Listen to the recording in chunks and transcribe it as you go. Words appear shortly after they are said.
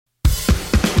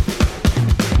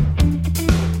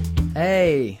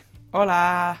Hey!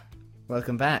 Hola!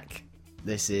 Welcome back.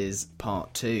 This is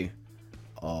part 2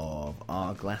 of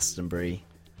our Glastonbury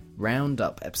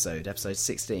Roundup episode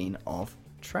 16 of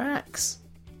Tracks.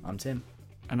 I'm Tim.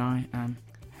 And I am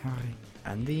Harry.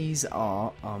 And these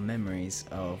are our memories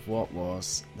of what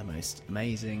was the most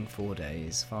amazing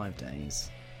 5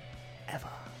 days ever.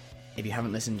 If you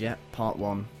haven't listened yet, part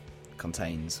 1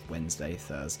 contains Wednesday,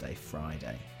 Thursday,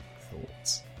 Friday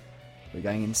thoughts. We're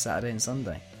going into Saturday and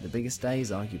Sunday. The biggest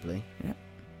days, arguably. Yeah.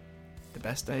 The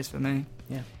best days for me.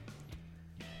 Yeah.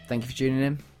 Thank you for tuning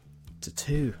in to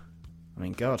 2. I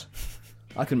mean, God.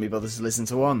 I couldn't be bothered to listen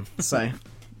to 1. So,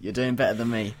 you're doing better than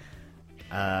me.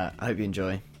 I hope you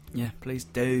enjoy. Yeah, please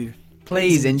do.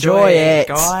 Please enjoy it,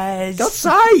 guys. God's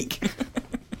sake!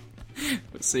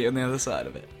 We'll see you on the other side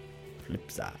of it.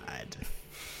 Flip side.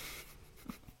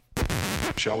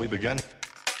 Shall we begin?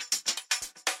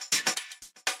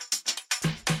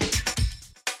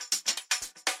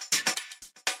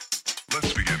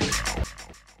 Let's begin now.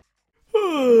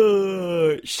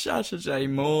 Oh, Saturday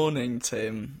morning,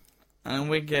 Tim. And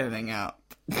we're getting up.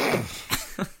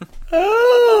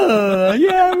 Oh,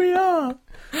 yeah, we are.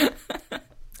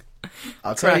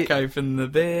 Crack open the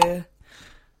beer.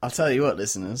 I'll tell you what,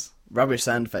 listeners. Rubbish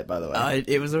sound effect, by the way.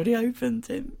 It was already open,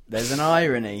 Tim. There's an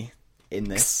irony in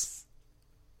this.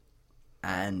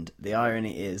 And the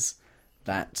irony is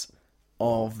that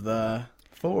of the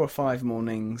 4 or 5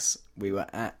 mornings we were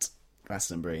at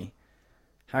Glastonbury,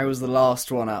 Harry was the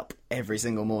last one up every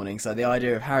single morning. So the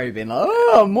idea of Harry being like,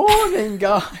 "Oh, morning,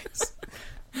 guys."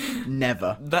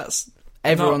 Never. That's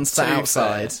Everyone's not sat too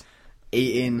outside fair.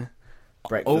 eating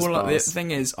breakfast The bars.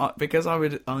 thing is, because I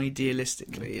would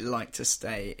idealistically like to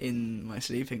stay in my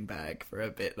sleeping bag for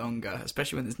a bit longer,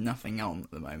 especially when there's nothing on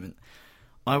at the moment,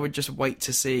 I would just wait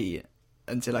to see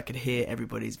until I could hear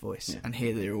everybody's voice and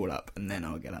hear that they're all up, and then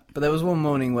I'll get up. But there was one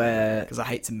morning where... Because I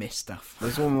hate to miss stuff. There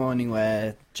was one morning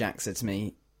where Jack said to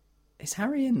me, "Is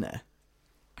Harry in there?"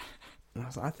 And I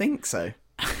was like, "I think so."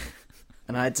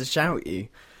 And I had to shout you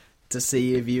to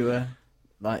see if you were...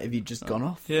 Like, if you'd just gone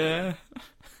off. Yeah.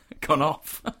 Gone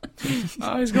off.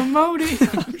 Oh, he's gone mouldy.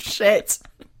 Oh, shit.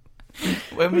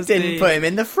 When We was didn't put him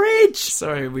in the fridge.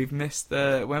 Sorry, we've missed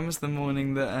the... When was the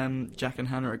morning that Jack and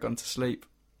Hannah had gone to sleep?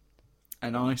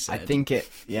 And I said... I think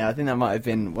that might have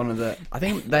been one of the... I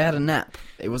think they had a nap.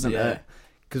 It wasn't Yeah.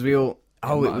 because we all...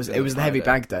 Oh, It might have it been was the the heavy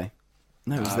Friday. bag day.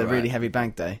 No, it was Oh, the really right. heavy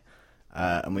bag day.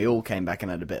 And we all came back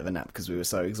and had a bit of a nap because we were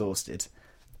so exhausted.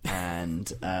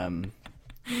 And I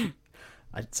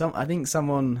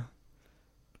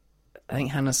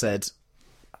think Hannah said,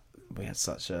 "We had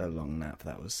such a long nap,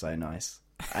 that was so nice."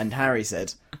 And Harry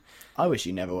said, "I wish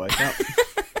you never woke up."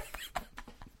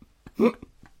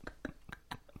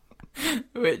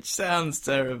 Which sounds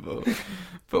terrible.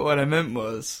 But what I meant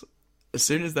was, as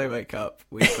soon as they wake up,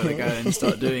 we've got to go and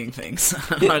start doing things.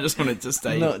 I just wanted to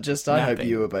stay Not just I hope napping.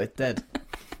 you were both dead.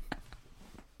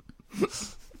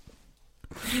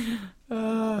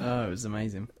 Oh, it was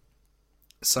amazing.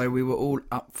 So we were all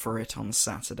up for it on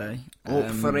Saturday. Up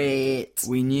for it.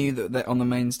 We knew that on the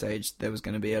main stage there was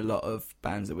going to be a lot of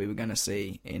bands that we were going to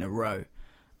see in a row.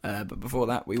 But before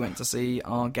that, we went to see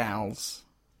our gals,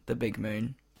 the Big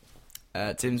Moon.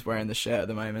 Tim's wearing the shirt at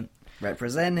the moment.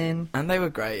 Representing. And they were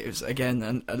great. It was,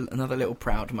 again, another little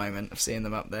proud moment of seeing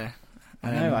them up there.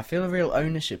 I know, I feel a real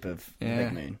ownership of the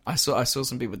Big Moon. I saw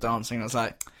some people dancing and I was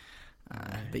like,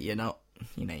 but you're not,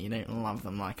 you don't love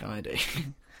them like I do.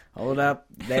 Hold up,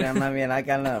 they don't love me like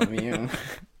I love you.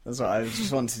 That's what I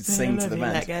just wanted to sing to the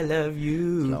band. Like I love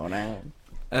you. Slow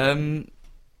down.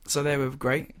 So they were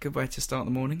great. Good way to start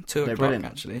the morning. 2 They're o'clock, brilliant.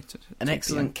 actually. An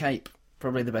excellent cape.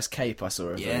 Probably the best cape I saw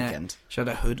of the weekend. She had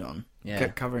a hood on. Yeah.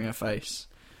 Covering her face.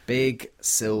 Big,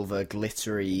 silver,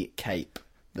 glittery cape,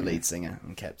 the lead singer,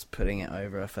 and kept putting it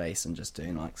over her face and just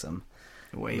doing like some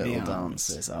Wavy little arms.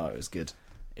 dances. Oh, it was good.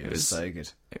 It was so good.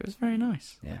 It was very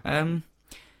nice. Yeah.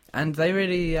 And they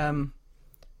really...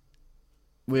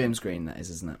 Williams Green, that is,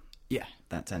 isn't it? Yeah.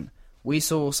 That tent. We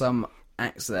saw some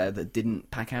acts there that didn't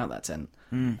pack out that tent.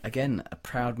 Again, a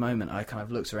proud moment. I kind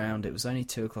of looked around. It was only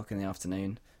 2 o'clock in the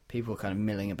afternoon. People were kind of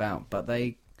milling about, but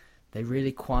they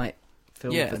really quite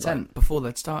filled the tent. Like before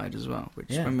they'd started as well, which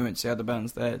Yeah. when we went to see other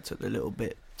bands there, it took a little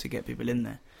bit to get people in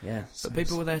there. Yeah. But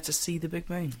people were there to see the Big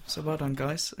Moon. So well done,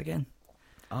 guys, again.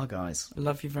 Our guys. I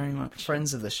love you very much.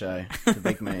 Friends of the show, the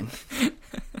Big Moon.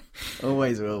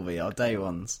 Always will be, our day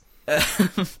ones.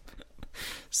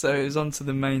 So it was on to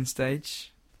the main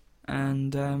stage,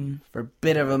 and For a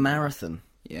bit of a marathon.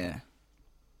 yeah.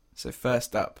 So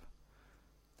first up,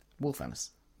 Wolf Alice.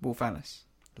 Wolf Alice.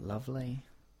 Lovely,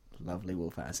 lovely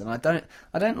Wolf Alice. And I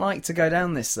don't like to go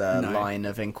down this line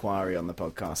of inquiry on the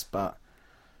podcast, but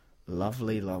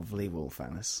lovely, lovely Wolf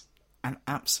Alice. An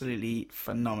absolutely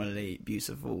phenomenally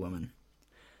beautiful woman.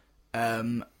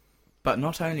 But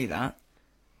not only that,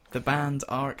 the band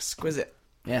are exquisite.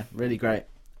 Yeah, really great.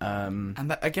 And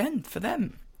that, again, for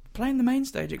them, playing the main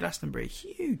stage at Glastonbury,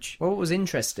 huge. Well, what was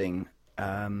interesting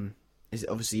is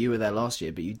obviously you were there last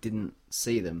year, but you didn't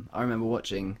see them. I remember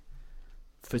watching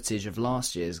footage of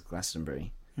last year's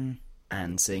Glastonbury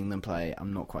and seeing them play,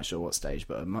 I'm not quite sure what stage,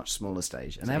 but a much smaller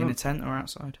stage. And in a tent or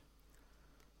outside?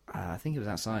 I think it was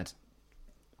outside.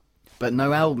 But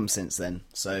no album since then,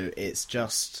 so it's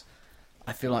just,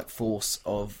 I feel like, force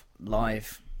of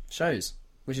live shows,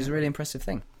 which is a really impressive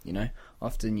thing, you know?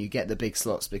 Often you get the big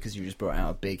slots because you just brought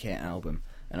out a big hit album,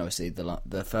 and obviously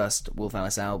the first Wolf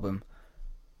Alice album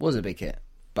was a big hit,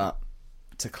 but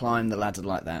to climb the ladder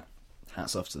like that,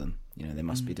 hats off to them. You know, they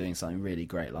must be doing something really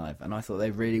great live, and I thought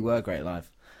they really were great live.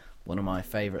 One of my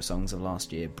favourite songs of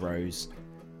last year, Bros,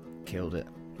 killed it.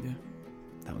 Yeah.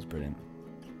 That was brilliant.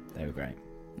 They were great.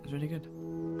 It was really good.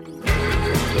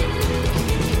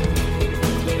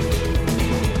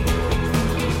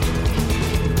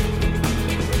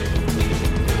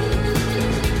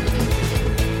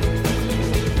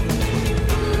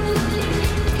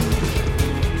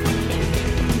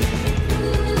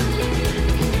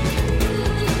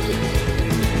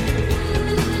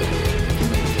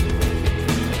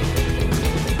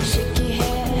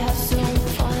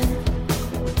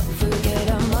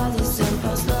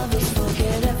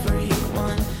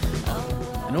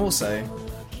 Also,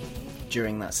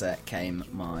 during that set came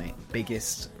my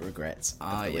biggest regrets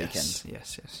of the weekend.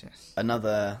 Yes.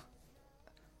 Another...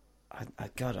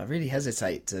 God, I really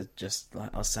hesitate to just...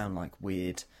 I'll sound like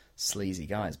weird, sleazy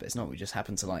guys, but it's not. We just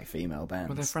happen to like female bands.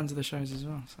 Well, they're friends of the shows as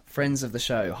well. So. Friends of the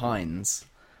show, Heinz,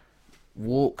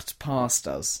 walked past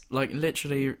us. Like,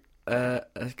 literally a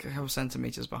couple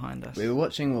centimetres behind us. We were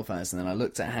watching Wolf Alice, and then I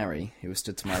looked at Harry, who was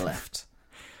stood to my left,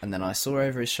 and then I saw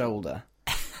over his shoulder...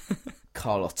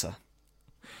 Carlotta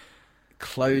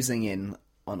closing in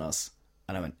on us,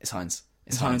 and I went, "It's Heinz.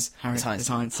 It's Heinz. Harry, it's Heinz. it's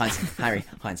Heinz. Heinz. Harry.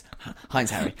 Heinz. Heinz.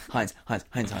 Harry. Heinz.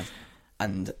 Heinz.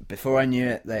 And before I knew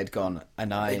it, they had gone,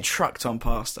 and They trucked on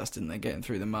past us, didn't they? Getting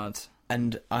through the mud.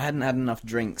 And I hadn't had enough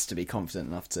drinks to be confident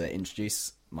enough to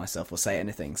introduce myself or say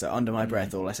anything. So under my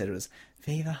breath, all I said was,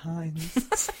 "Viva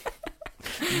Heinz."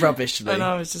 Rubbishly. And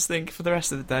I was just thinking, for the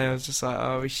rest of the day, I was just like,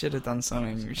 "Oh, we should have done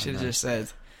something. We should have just said."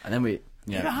 And then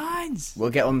Viva Heinz!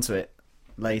 We'll get onto it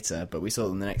later, but we saw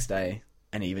them the next day,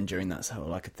 and even during that, so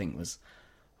all I could think was,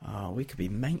 oh, we could be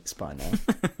mates by now.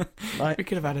 We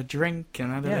could have had a drink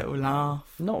and had a little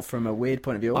laugh. Not from a weird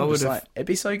point of view. It'd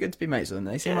be so good to be mates with them.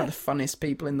 They seem like the funniest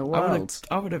people in the world.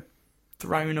 I would have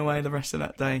thrown away the rest of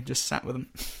that day, just sat with them.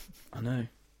 I know.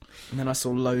 And then I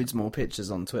saw loads more pictures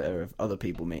on Twitter of other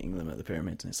people meeting them at the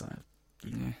pyramid, and it's like,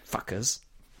 fuckers.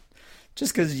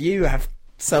 Just because you have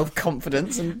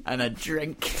self-confidence and a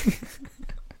drink.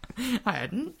 I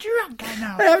hadn't drunk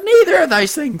enough. I have neither of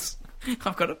those things.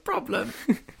 I've got a problem.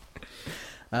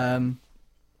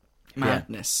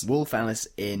 Madness. Yeah. Wolf Alice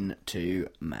into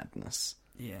Madness.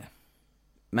 Yeah.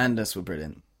 Madness were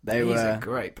brilliant. He's a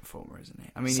great performer, isn't he?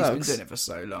 I mean, he's been doing it for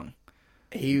so long.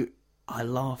 I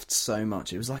laughed so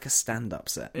much. It was like a stand-up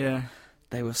set. Yeah.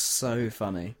 They were so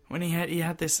funny. When he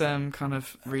had this kind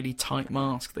of really tight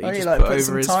mask that he just put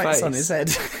over his face on his head.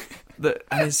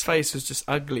 And his face was just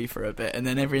ugly for a bit, and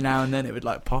then every now and then it would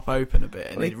like pop open a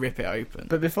bit, and he'd rip it open.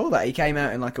 But before that, he came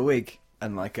out in like a wig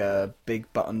and like a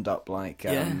big buttoned up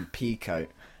pea coat,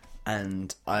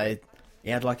 and he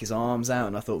had like his arms out,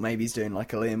 and I thought maybe he's doing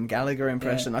like a Liam Gallagher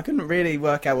impression. I couldn't really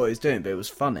work out what he was doing, but it was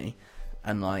funny,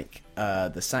 and like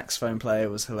the saxophone player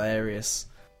was hilarious.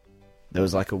 There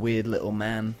was like a weird little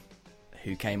man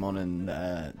who came on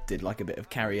and did like a bit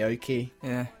of karaoke.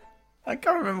 Yeah. I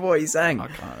can't remember what he sang. I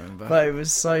can't remember. But it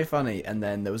was so funny. And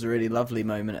then there was a really lovely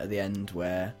moment at the end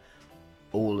where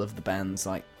all of the band's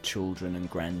like children and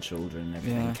grandchildren and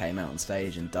everything came out on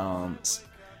stage and danced.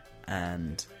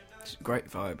 And it's a great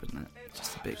vibe, isn't it?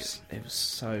 Just the biggest. It was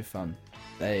so fun.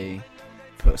 They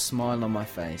put a smile on my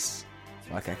face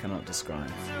like I cannot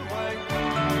describe.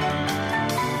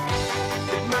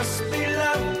 It must be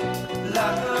love,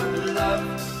 love, love.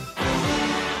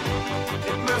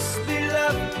 It must be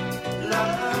love,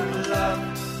 love, love.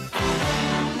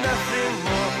 Nothing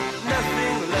more,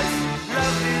 nothing less.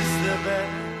 Love is the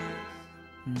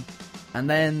best. And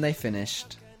then they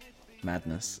finished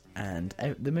Madness, and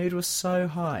the mood was so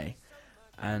high,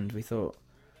 and we thought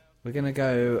we're gonna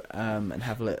go and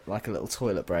have a little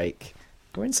toilet break.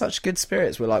 We're in such good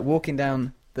spirits. We're like walking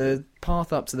down The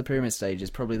path up to the pyramid stage is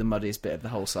probably the muddiest bit of the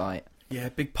whole site. Yeah,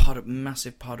 big puddle,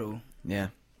 massive puddle. Yeah.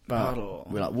 But Puddle.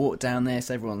 we like walk down this,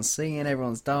 everyone's singing,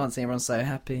 everyone's dancing, everyone's so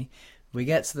happy. We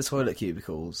get to the toilet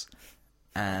cubicles,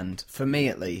 and for me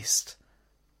at least,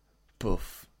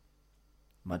 poof,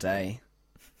 my day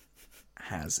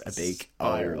has a big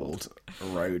old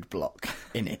roadblock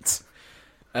in it.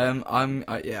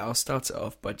 I'll start it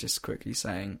off by just quickly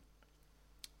saying,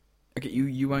 okay,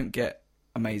 you won't get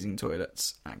amazing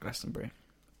toilets at Glastonbury.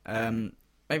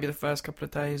 Maybe the first couple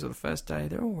of days or the first day,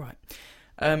 they're all right.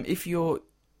 If you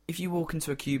walk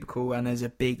into a cubicle and there's a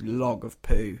big log of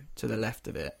poo to the left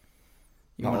of it,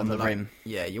 Not on the rim.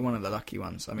 Yeah, you're one of the lucky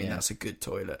ones. I mean, Yeah. that's a good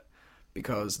toilet,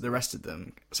 because the rest of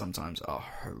them sometimes are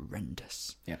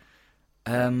horrendous. Yeah.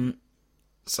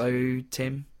 So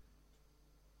Tim,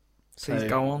 please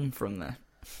go on from there.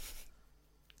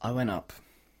 I went up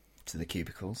to the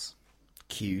cubicles,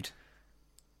 queued,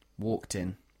 walked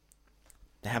in.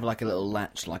 They have like a little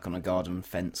latch, like on a garden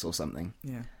fence or something,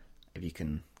 Yeah. if you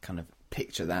can kind of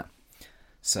picture that.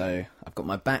 So I've got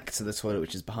my back to the toilet,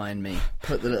 which is behind me,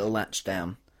 put the little latch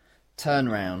down, turn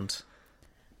round,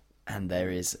 and there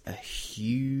is a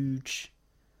huge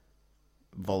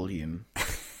volume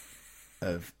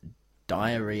of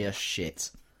diarrhea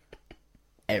shit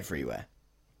everywhere.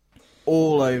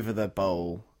 All over the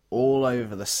bowl, all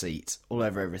over the seat, all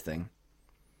over everything.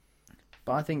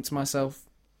 But I think to myself,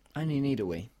 I only need a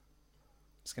wee.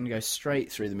 It's going to go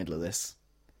straight through the middle of this.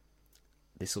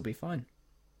 This will be fine.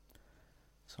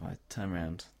 So I turn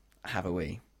around, have a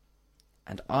wee.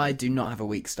 And I do not have a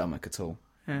weak stomach at all.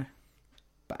 Yeah.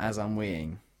 But as I'm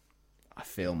weeing, I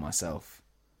feel myself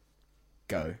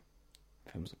go.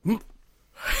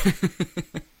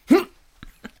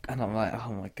 And I'm like,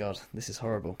 oh my god, this is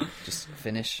horrible. Just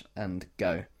finish and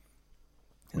go.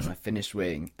 And then I finished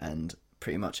weeing, and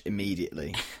pretty much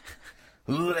immediately,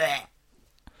 I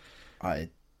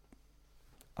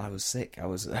was sick. I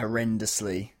was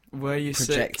horrendously Were you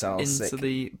projectile sick into sick.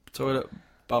 the toilet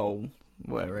bowl,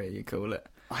 whatever you call it?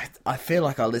 I feel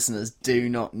like our listeners do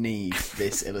not need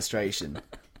this illustration,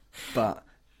 but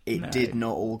it No. did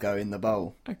not all go in the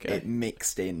bowl. Okay. It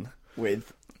mixed in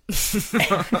with.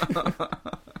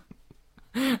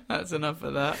 That's enough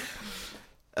of that.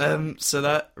 So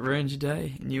that ruined your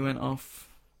day, and you went off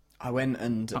I went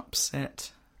and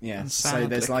upset. yeah. and So sad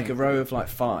there's like a looking. row of like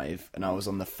 5, and I was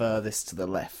on the furthest to the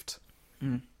left.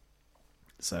 Mm.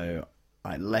 So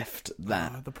I left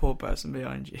that. Oh, the poor person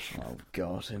behind you. Oh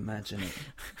god, imagine it.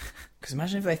 Because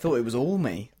imagine if they thought it was all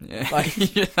me. Yeah,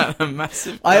 Like- you had a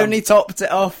massive. I dump. only topped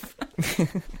it off.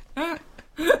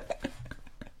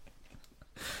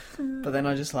 But then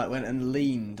I just like went and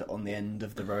leaned on the end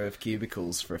of the row of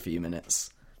cubicles for a few minutes,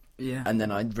 Yeah. and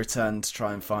then I returned to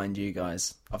try and find you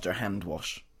guys after a hand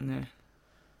wash, Yeah.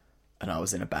 and I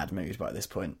was in a bad mood by this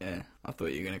point. Yeah. I thought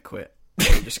you were gonna quit.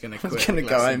 You were just gonna I was quit. gonna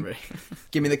go home. Glastonbury.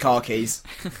 Give me the car keys.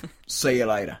 See you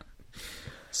later.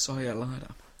 Saw you later.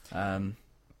 Um,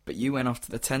 But you went off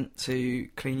to the tent to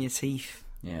clean your teeth.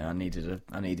 yeah, I needed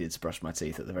to brush my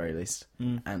teeth at the very least,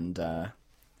 Mm. and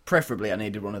preferably I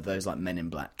needed one of those like Men in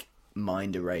Black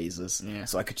mind erasers, Yeah.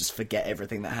 so I could just forget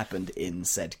everything that happened in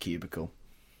said cubicle.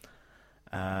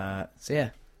 So yeah,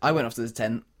 I went off to the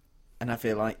tent, and I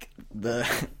feel like the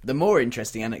more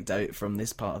interesting anecdote from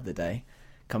this part of the day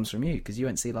comes from you, because you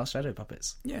went to see Last Shadow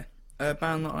Puppets. Yeah. A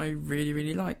band that I really,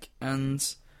 really like,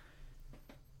 and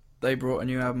they brought a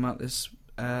new album out this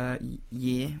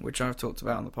year, which I've talked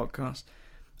about on the podcast,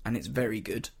 and it's very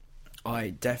good.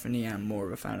 I definitely am more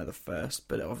of a fan of the first,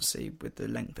 but obviously with the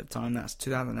length of time, that's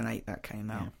 2008 that came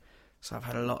out, Yeah. so I've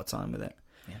had a lot of time with it.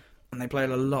 Yeah. And they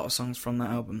played a lot of songs from that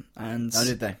album, and Oh,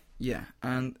 did they? yeah,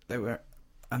 and they were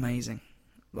amazing.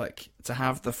 Like, to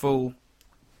have the full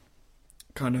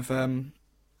kind of I don't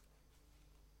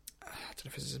know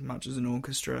if it's as much as an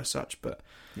orchestra as such, but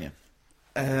Yeah.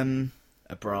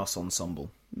 A brass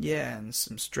ensemble. Yeah, and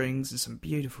some strings and some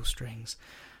beautiful strings.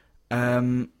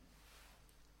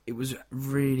 It was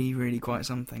really, really quite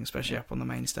something, especially up on the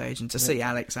main stage. And to see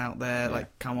Alex out there, Yeah.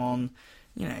 like, come on,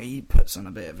 you know, he puts on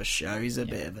a bit of a show. He's a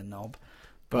bit of a knob.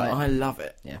 But Right. I love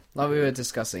it. Yeah, like we were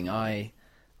discussing,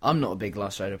 I'm not a big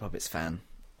Last Shadow Puppets fan.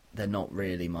 They're not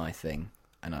really my thing,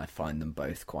 and I find them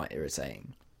both quite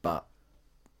irritating. But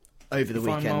over the I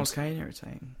find weekend, Miles Kane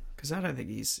irritating. Because I don't think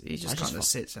he just kind of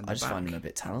sits in the I just back. find him a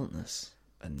bit talentless,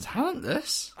 and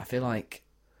Talentless? I feel like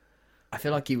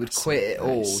he would That's- quit it that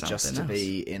all is just something to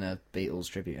be in a Beatles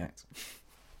tribute act.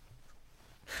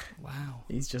 Wow.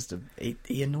 He's just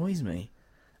he annoys me.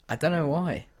 I don't know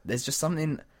why. There's just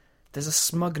something. There's a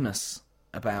smugness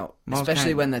about, Miles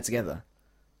especially Kane. when they're together.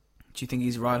 Do you think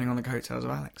he's riding on the coattails of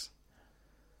Alex?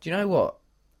 Do you know what?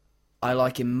 I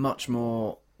like him much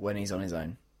more when he's on his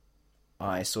own.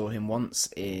 I saw him once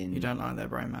in... You don't like their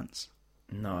bromance?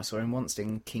 No, I saw him once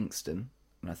in Kingston,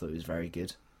 and I thought he was very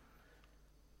good.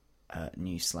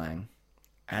 New slang.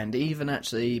 And even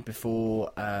actually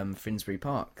before Finsbury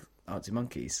Park, Arctic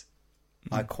Monkeys,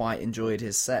 I quite enjoyed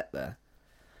his set there.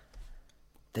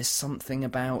 There's something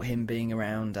about him being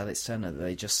around Alex Turner that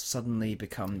they just suddenly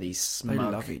become these smug... They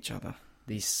love each other.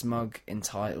 These smug,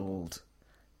 entitled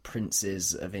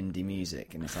princes of indie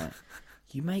music, and it's like,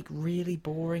 you make really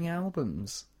boring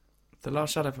albums. The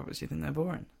last Shadow Puppets, you think they're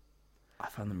boring? I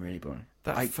found them really boring.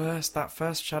 That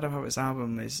first Shadow Puppets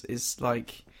album is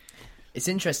like... It's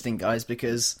interesting, guys,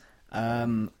 because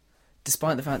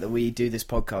despite the fact that we do this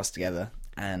podcast together,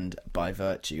 and by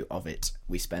virtue of it,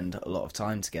 we spend a lot of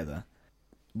time together,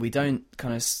 we don't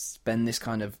kind of spend this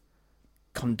kind of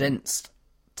condensed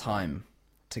time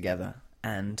together,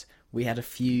 and we had a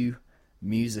few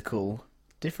musical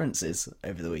differences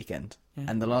over the weekend,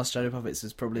 and the last Shadow Puppets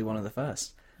was probably one of the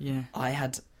first. Yeah. I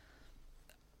had...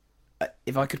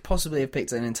 If I could possibly have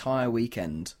picked an entire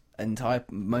weekend, an entire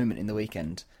moment in the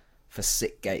weekend for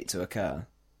Sick Gate to occur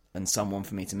and someone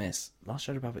for me to miss, last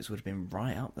Shadow Puppets would have been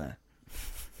right up there.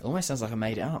 It almost sounds like I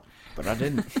made it up, but I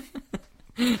didn't.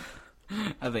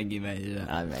 I think you made it up.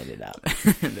 I made it up.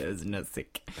 There's no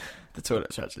sick. The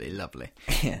Toilets are actually lovely.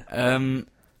 Yeah.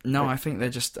 No, I think they're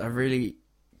just a really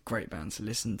great band to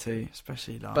listen to,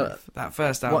 especially live. But that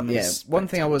first album is one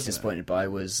thing I was spectacular. disappointed by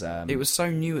was... it was so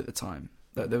new at the time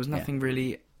that there was nothing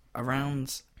really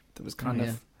around that was kind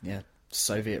of... Yeah,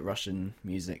 Soviet Russian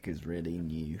music is really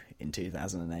new in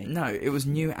 2008. No, it was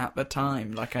new at the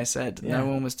time, like I said. Yeah. No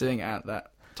one was doing it at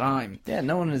that time. Yeah,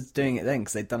 no one was doing it then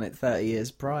because they'd done it 30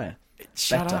 years prior.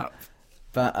 Shut Better. up.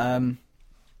 But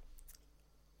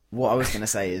what I was going to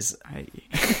say is... I hate you.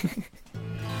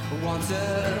 Once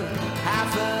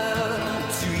half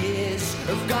 2 years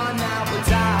have gone now,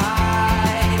 but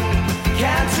I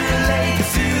can't relate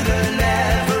to the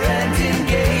never-ending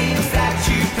games that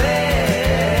you play.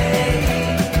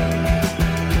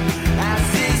 As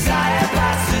desire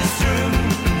passes through,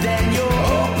 then you're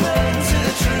open to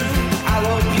the truth. I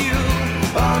hope you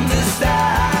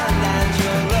understand, and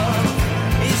your love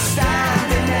is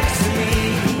standing next to me.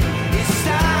 It's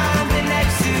standing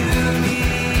next to me.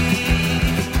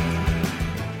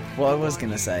 What I was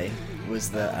going to say was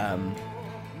that,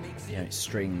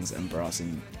 strings and brass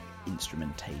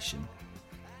instrumentation,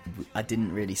 I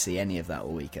didn't really see any of that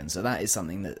all weekend. So that is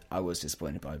something that I was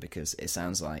disappointed by, because it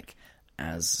sounds like,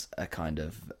 as a kind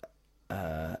of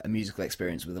a musical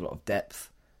experience with a lot of depth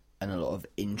and a lot of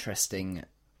interesting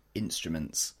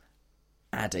instruments,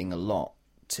 adding a lot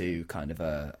to kind of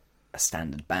a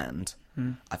standard band,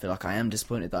 I feel like I am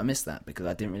disappointed that I missed that, because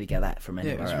I didn't really get that from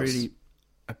anywhere it was else. really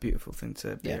a beautiful thing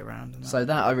to be around. And So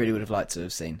that I really would have liked to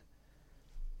have seen.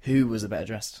 Who was the better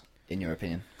dressed, in your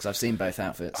opinion? Because I've seen both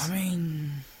outfits. I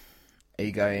mean... Are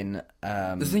you going...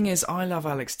 The thing is, I love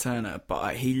Alex Turner,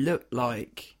 but he looked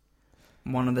like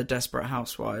one of the Desperate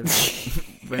Housewives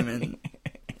women.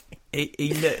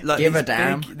 He looked like Give these a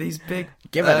damn. These big...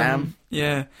 Give a damn.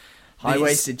 Yeah.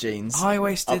 High-waisted jeans.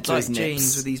 High-waisted up to his like nips.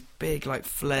 jeans with these big like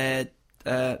flared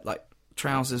like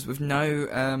trousers with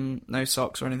no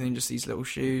socks or anything, just these little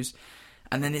shoes.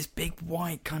 And then this big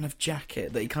white kind of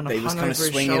jacket that he kind of That he hung was kind over of his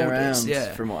swinging shoulders,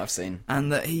 around, from what I've seen.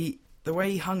 and that the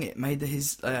way he hung it made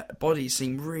his body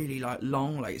seem really like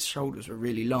long, like his shoulders were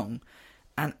really long,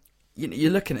 and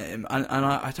you're looking at him, and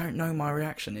I don't know my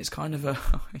reaction. It's kind of a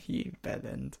you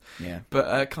bellend,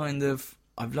 but kind of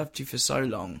I've loved you for so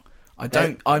long.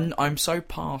 I'm so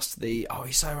past the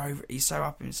he's so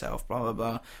up himself, blah blah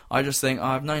blah. I just think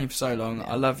I've known you for so long.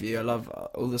 I love you. I love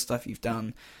all the stuff you've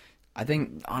done. I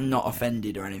think I'm not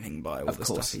offended or anything by all the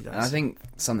stuff he does. And I think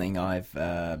something I've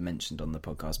mentioned on the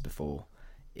podcast before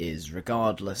is,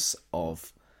 regardless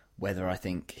of whether I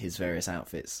think his various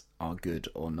outfits are good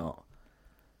or not,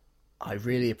 I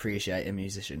really appreciate a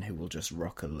musician who will just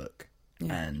rock a look.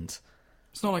 And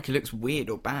it's not like he looks weird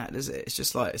or bad, is it? It's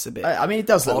just like it's a bit. I mean, it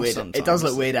does look odd weird. sometimes. It does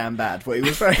look weird and bad. What he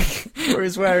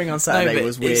was wearing, on Saturday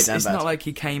was weird and bad. It's not like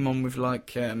he came on with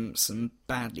like some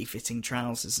badly fitting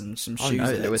trousers and some shoes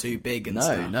that were too big and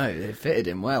stuff. No, they fitted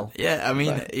him well. Yeah, I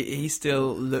mean, he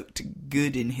still looked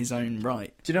good in his own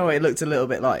right. Do you know what it looked a little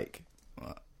bit like?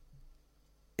 What?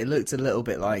 It looked a little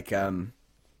bit like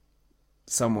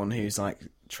someone who's like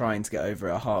trying to get over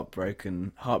a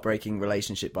heartbreaking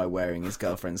relationship by wearing his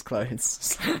girlfriend's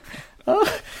clothes.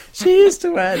 Oh, she used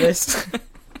to wear this,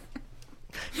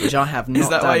 which I have not. Is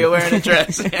that done. why you're wearing a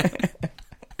dress?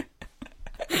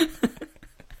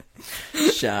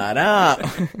 Shut up.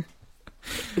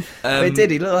 But it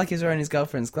did. He looked like he was wearing his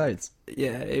girlfriend's clothes.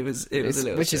 Yeah, it was a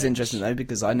little Which is strange. interesting though,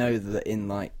 because I know that in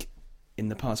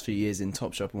the past few years in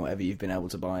Topshop and whatever, you've been able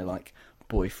to buy like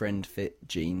boyfriend fit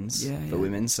jeans for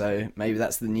women. So maybe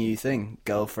that's the new thing: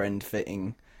 girlfriend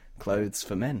fitting clothes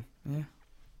for men. Yeah.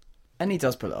 And he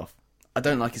does pull it off. I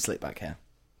don't like his slick back hair.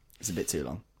 It's a bit too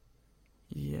long.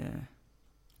 Yeah.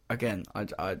 Again,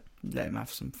 I'd let him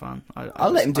have some fun.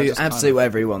 I'll let him do absolutely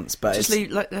whatever he wants, but just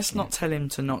let's not tell him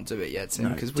to not do it yet,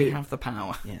 Tim, because we have the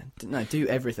power. Yeah, no, do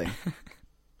everything.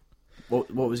 What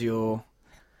was your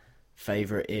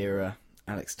favourite era,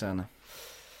 Alex Turner?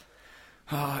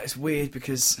 It's weird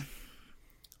because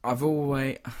I've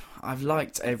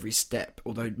liked every step,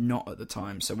 although not at the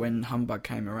time. So when Humbug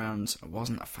came around, I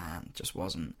wasn't a fan, just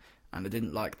wasn't, and I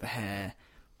didn't like the hair.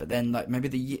 But then, like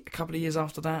maybe a couple of years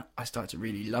after that, I started to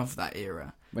really love that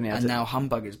era. And now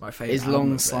Humbug is my favourite. His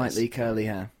long, slightly curly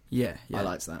hair. Yeah. I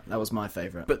liked that. That was my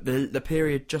favourite. But the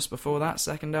period just before that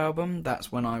second album,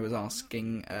 that's when I was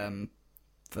asking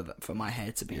for my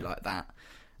hair to be like that.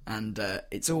 And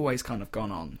it's always kind of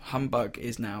gone on. Humbug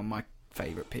is now my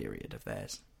favourite period of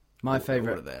theirs. My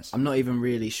favourite of theirs. I'm not even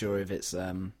really sure if it's...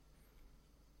 it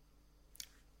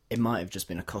might have just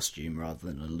been a costume rather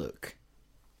than a look.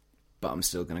 But I'm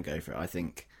still going to go for it. I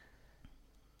think...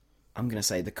 I'm going to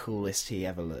say the coolest he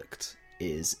ever looked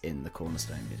is in the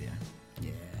Cornerstone video. Yeah.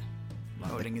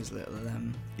 Holding his little...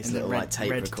 his little like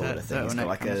tape recorder thing. He's got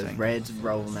like a red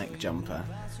roll neck jumper,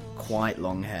 quite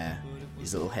long hair,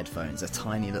 his little headphones, a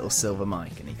tiny little silver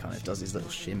mic, and he kind of does his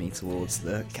little shimmy towards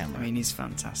the camera. I mean, he's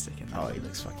fantastic in that. Oh, he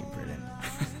looks fucking brilliant.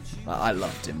 I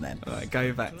loved him then. Right,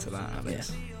 go back to that,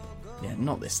 Alex. Yeah,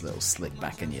 not this little slick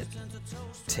back and your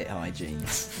tit-high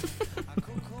jeans.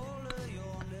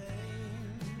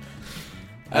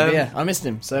 Yeah, I missed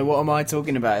him. So what am I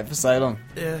talking about it for so long?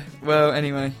 Yeah. Well,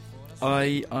 anyway,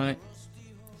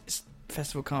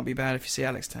 festival can't be bad if you see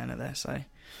Alex Turner there. So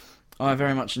I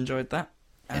very much enjoyed that,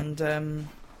 and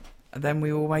then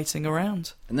we were waiting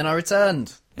around, and then I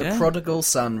returned. The Yeah. prodigal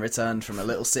son returned from a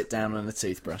little sit down and a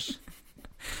toothbrush.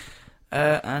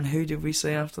 And who did we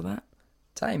see after that?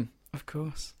 Tame. Of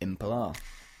course, Impala.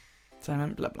 Tame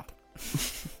and blah blah.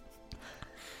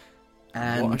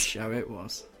 And what a show it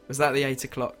was! Was that the 8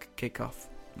 o'clock kickoff?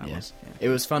 That was. Yeah. It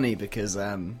was funny because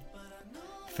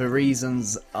for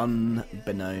reasons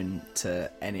unbeknown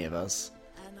to any of us,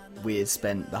 we had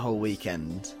spent the whole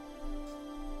weekend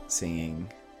singing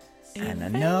 "And I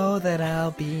know that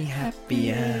I'll be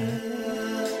happier."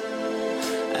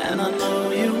 And I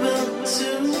know you will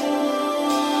too.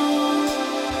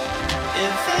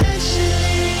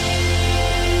 Eventually,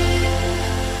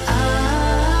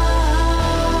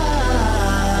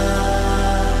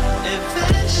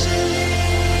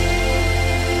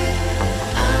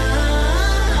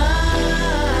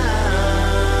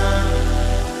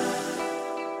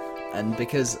 And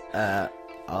because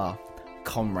our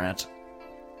comrade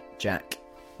Jack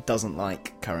doesn't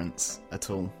like Currents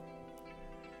at all,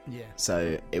 Yeah.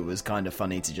 so it was kind of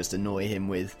funny to just annoy him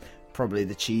with probably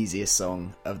the cheesiest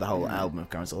song of the whole album of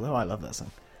Currents, although I love that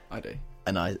song. I do.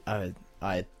 And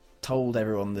I told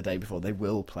everyone the day before they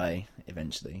will play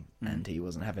eventually, and he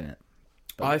wasn't having it.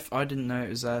 But I didn't know it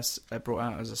was brought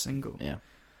out as a single. yeah,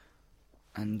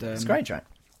 And it's a great track.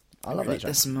 I love that track.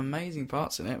 There's some amazing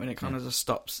parts in it when it kind of just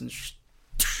stops and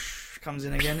comes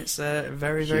in again. It's a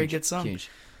very, very good song. Huge.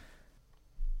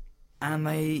 And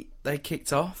they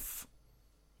kicked off.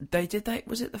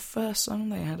 Was it the first song?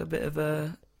 They had a bit of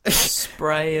a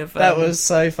spray of... That was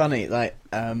so funny. Like,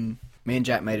 me and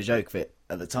Jack made a joke of it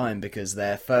at the time because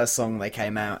their first song they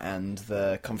came out and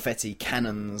the confetti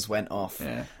cannons went off,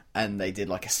 and they did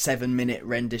like a 7-minute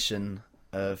rendition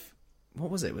of...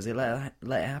 What was it? Was it Let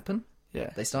It Happen?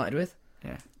 Yeah. They started with?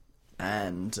 Yeah.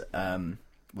 And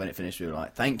when it finished, we were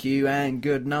like, thank you and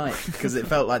good night, because it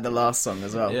felt like the last song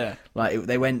as well. Yeah. Like,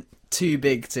 they went too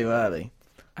big too early.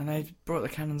 And they brought the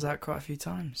cannons out quite a few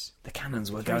times. The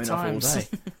cannons were 3 going times. off all day.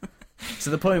 To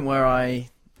the point where I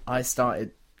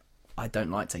started... I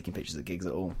don't like taking pictures of gigs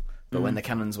at all. But when the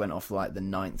cannons went off like the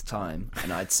 9th time,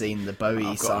 and I'd seen the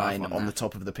Bowie sign on the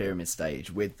top of the pyramid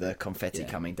stage with the confetti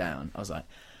coming down, I was like...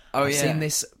 I've seen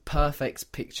this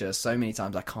perfect picture so many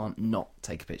times, I can't not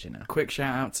take a picture now. Quick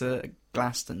shout out to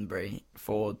Glastonbury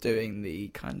for doing the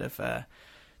kind of...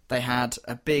 they had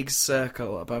a big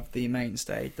circle above the main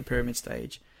stage, the pyramid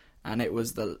stage, and it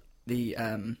was the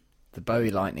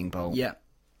Bowie lightning bolt. Yeah,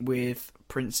 with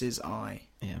Prince's eye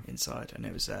inside, and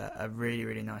it was a really,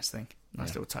 really nice thing. Nice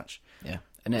little touch. Yeah.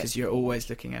 Because you're always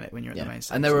looking at it when you're at the main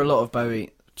stage. And there were a lot of Bowie,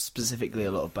 specifically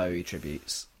a lot of Bowie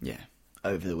tributes. Yeah.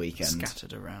 Over the weekend.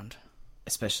 Scattered around.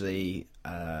 Especially,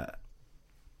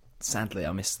 sadly,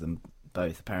 I missed them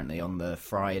both. Apparently on the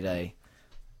Friday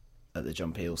at the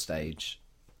John Peel stage,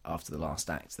 after the last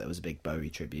act, there was a big Bowie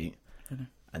tribute. Mm-hmm.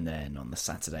 And then on the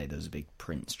Saturday, there was a big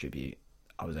Prince tribute.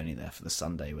 I was only there for the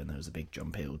Sunday when there was a big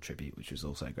John Peel tribute, which was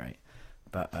also great.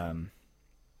 But,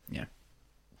 yeah,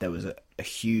 there was a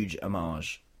huge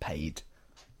homage paid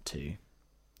to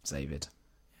David.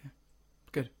 Yeah.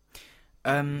 Good.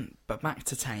 But back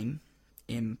to Tame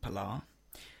Impala.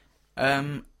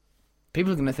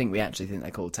 People are going to think we actually think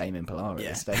they're called Tame Impala at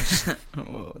this stage.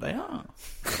 Well, they are.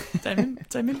 Tame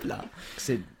Impala. 'Cause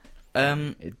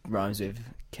it rhymes with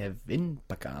Kevin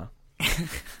Baccar.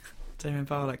 Tame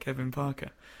Impala, Kevin Parker.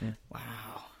 Yeah.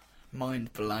 Wow.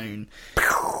 Mind blown.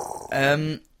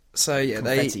 So yeah,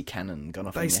 Confetti cannon gone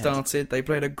off. They started. They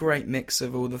played a great mix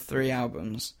of all the 3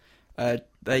 albums.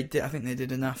 They did. I think they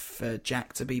did enough for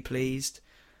Jack to be pleased.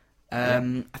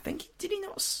 I think did he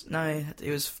not? No, it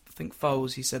was. I think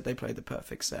Foles. He said they played the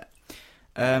perfect set.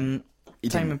 He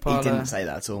Tame Impala. didn't say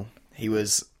that at all.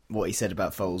 What he said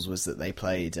about Foles was that they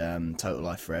played Total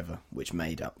Life Forever, which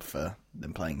made up for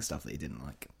them playing stuff that he didn't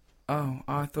like. Oh,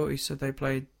 I thought he said they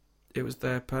played. It was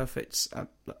their perfect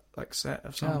set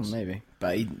of songs. Oh, maybe.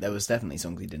 But there was definitely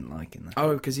songs he didn't like in there.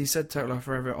 Oh, because he said Total Life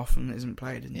Forever often isn't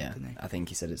played, didn't he? I think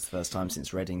he said it's the first time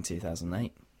since Reading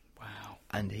 2008. Wow.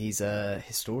 And he's a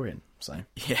historian, so...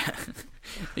 Yeah.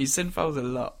 He's seen Foles a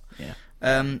lot. Yeah.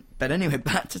 But anyway,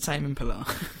 back to Tame Impala.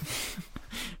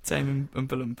 Tame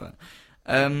Impala.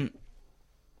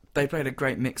 They played a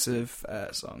great mix of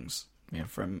songs,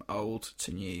 from old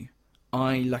to new.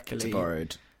 I luckily... To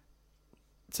borrowed.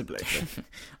 To blue.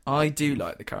 I do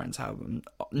like the current album,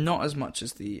 not as much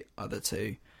as the other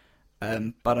two,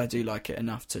 but I do like it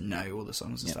enough to know all the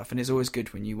songs and stuff. And it's always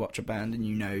good when you watch a band and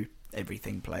you know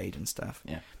everything played and stuff.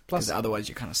 Yeah. Plus, otherwise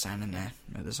you're kind of standing there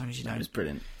with the songs you don't. It was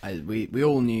brilliant. We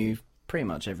all knew pretty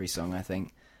much every song, I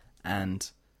think, and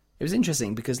it was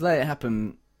interesting because Let It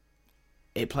Happen.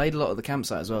 It played a lot at the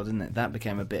campsite as well, didn't it? That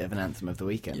became a bit of an anthem of the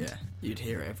weekend. Yeah, you'd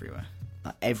hear it everywhere.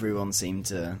 Everyone seemed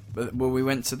to... Well, we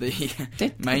went to the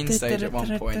main stage at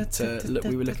one point to look.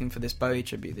 We were looking for this Bowie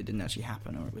tribute that didn't actually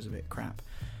happen, or it was a bit crap.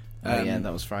 Yeah,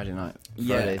 that was Friday night.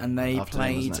 Friday and they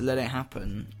afternoon, played Let It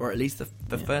Happen, or at least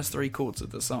the first 3 chords of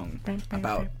the song,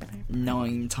 about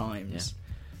 9 times,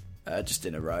 just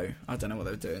in a row. I don't know what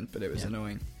they were doing, but it was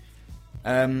annoying.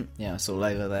 Yeah, I saw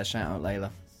Layla there. Shout out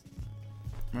Layla,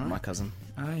 Right. my cousin.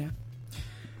 Oh yeah.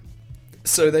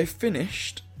 So they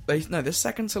finished. The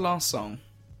second to last song.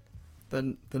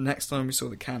 The next time we saw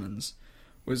the Cannons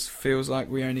was Feels Like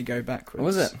We Only Go Backwards.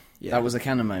 Was it? Yeah. That was a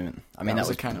canon moment. I mean, that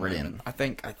was a canon brilliant. moment. I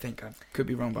think I could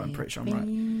be wrong, but I'm pretty sure I'm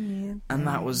right. And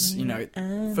that was,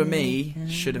 for me,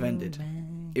 should have ended.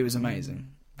 It was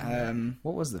amazing.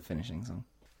 What was the finishing song?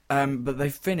 But they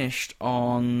finished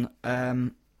on.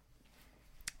 I've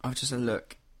just had a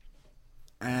look.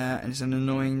 And it's an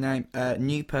annoying name.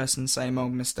 New Person, Same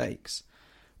Old Mistakes,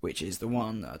 which is the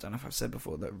one that I don't know if I've said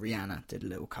before that Rihanna did a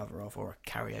little cover of, or a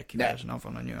karaoke version of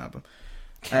on a new album.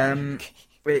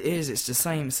 It is. It's the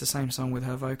same. It's the same song with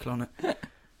her vocal on it.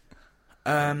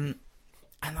 And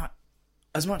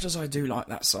as much as I do like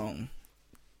that song,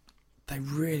 they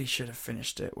really should have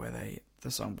finished it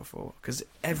the song before, because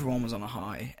everyone was on a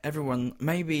high. Everyone,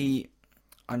 maybe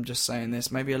I'm just saying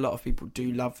this. Maybe a lot of people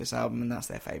do love this album, and that's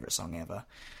their favourite song ever.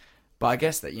 But I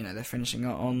guess that they're finishing it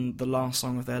on the last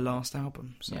song of their last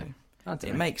album, so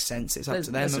it makes sense. It's up to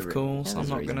them, of course. I'm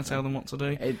not going to tell them what to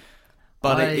do.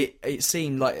 It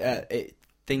seemed like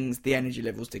the energy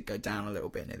levels did go down a little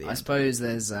bit near the end. I suppose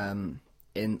there's on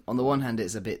the one hand,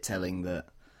 it's a bit telling that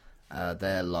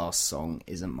their last song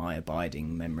isn't my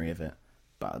abiding memory of it,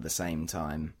 but at the same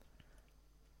time,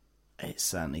 it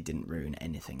certainly didn't ruin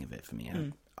anything of it for me.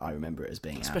 I remember it as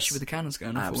being especially with the Cannons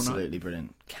going off all night. Absolutely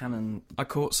brilliant. Cannon. I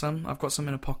caught some. I've got some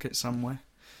in a pocket somewhere.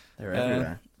 They're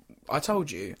everywhere. I told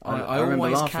you. I remember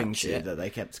always laughing catch to you it. that they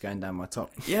kept going down my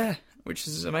top. Yeah, which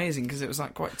is amazing because it was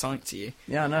quite tight to you.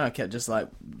 Yeah, I know. I kept just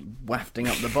wafting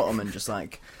up the bottom and just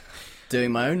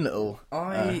doing my own little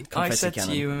I said cannon.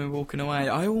 to you when we were walking away,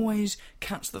 I always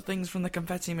catch the things from the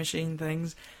confetti machine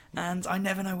things, and I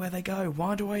never know where they go.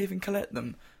 Why do I even collect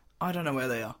them? I don't know where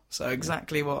they are. So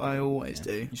exactly what I always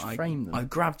do. You should frame them. I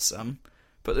grabbed some,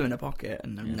 put them in a pocket,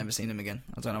 and I've never seen them again.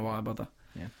 I don't know why I bother.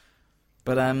 Yeah.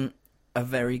 But a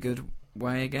very good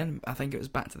way again. I think it was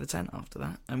back to the tent after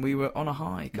that, and we were on a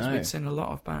high because we'd seen a lot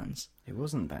of bands. It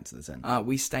wasn't back to the tent.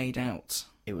 We stayed out.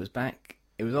 It was back.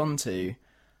 It was on to,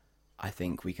 I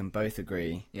think we can both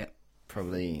agree,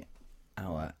 probably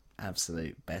our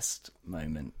absolute best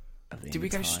moment of the Did we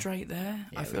go straight there?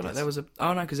 Yeah, I feel like there was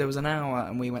because there was an hour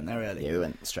and we went there early. Yeah, we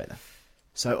went straight there.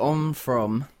 So on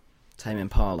from Tame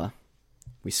Impala,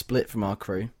 we split from our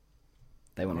crew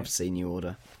They went off to see New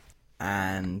Order.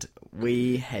 And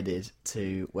we headed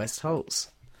to West Holts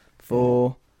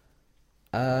for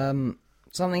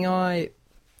something to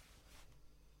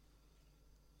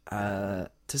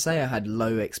say I had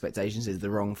low expectations is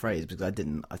the wrong phrase, because I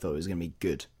didn't. I thought it was going to be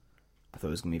good. I thought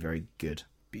it was going to be very good.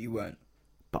 But you weren't.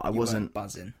 But I You wasn't weren't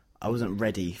buzzing. I wasn't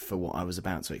ready for what I was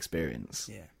about to experience.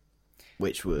 Yeah.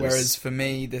 Which was... Whereas for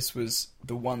me, this was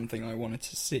the one thing I wanted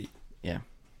to see. Yeah.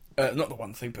 Not the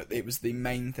one thing, but it was the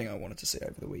main thing I wanted to see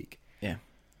over the week. Yeah.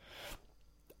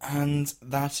 And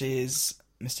that is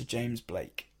Mr. James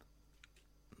Blake.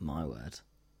 My word.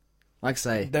 Like I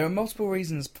say... There are multiple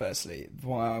reasons, firstly,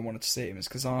 why I wanted to see him. Is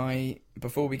because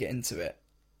before we get into it,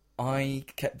 I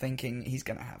kept thinking he's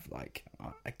going to have, like,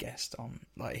 a guest on.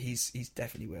 Like, he's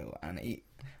definitely will. And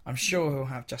I'm sure he'll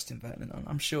have Justin Vernon on.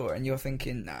 I'm sure. And you're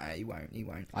thinking, nah, he won't.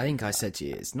 I think I said to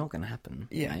you, it's not going to happen.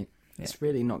 Yeah. Mate. Yeah. It's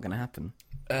really not going to happen.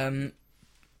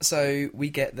 So we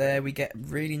get there, we get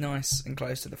really nice and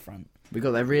close to the front. We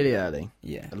got there really early.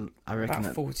 Yeah. I reckon About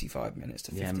that... 45 minutes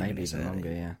to 50 Yeah, maybe minutes even early.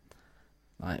 longer, yeah.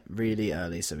 Like, really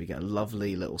early, so we get a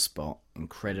lovely little spot,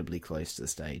 incredibly close to the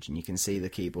stage, and you can see the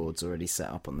keyboards already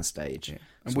set up on the stage. Yeah.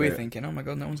 And So we're thinking, oh my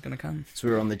god, no one's going to come. So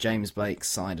we were on the James Blake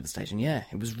side of the stage, and yeah,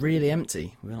 it was really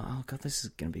empty. We were like, oh god, this is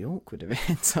going to be awkward if it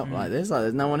ends up like this. Like,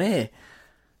 there's no one here.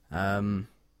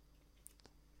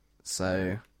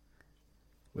 So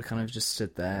we kind of just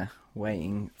stood there,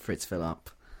 waiting for it to fill up,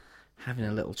 having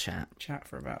a little chat. Chat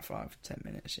for about 5-10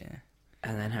 minutes, yeah.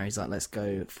 And then Harry's like, let's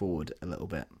go forward a little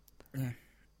bit. Yeah.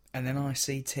 And then I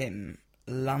see Tim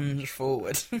lunge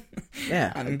forward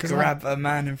Yeah. and 'cause grab a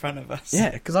man in front of us.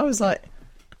 Yeah, because I was like,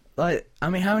 I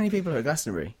mean, how many people are at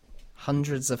Glastonbury?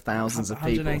 Hundreds of thousands of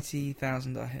people.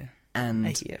 180,000 I hear. And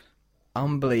 80, yeah.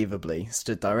 unbelievably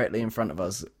stood directly in front of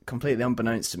us, completely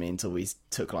unbeknownst to me until we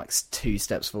took like 2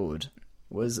 steps forward,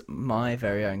 was my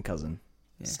very own cousin,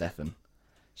 Yeah. Stefan.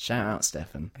 Shout out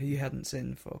Stefan. Who you hadn't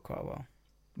seen for quite a while.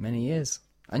 Many years.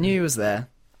 I knew he was there.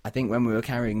 I think when we were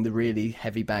carrying the really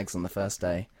heavy bags on the first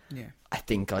day, Yeah. I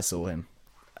think I saw him.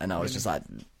 And I was Really? just like,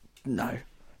 no,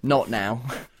 not now.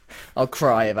 I'll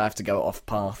cry if I have to go off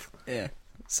path. Yeah.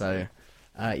 So,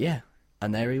 yeah.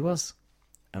 And there he was.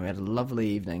 And we had a lovely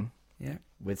evening Yeah.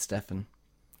 with Stefan.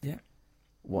 Yeah.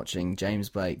 Watching James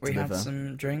Blake We deliver. had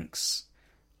some drinks.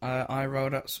 I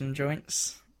rolled up some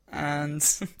joints. And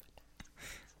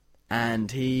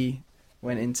And he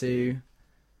went into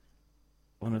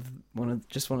one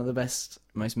of the best,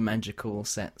 most magical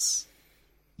sets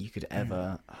you could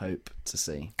ever hope to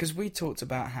see. because we talked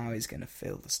about how he's going to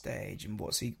fill the stage and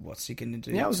what's he going to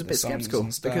do. Yeah, I was to a the bit songs sceptical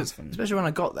and stuff, because, and- especially when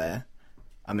I got there.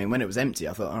 I mean, when it was empty,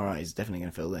 I thought, all right, he's definitely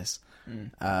going to fill this.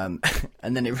 And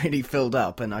then it really filled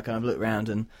up, and I kind of looked around,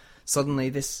 and suddenly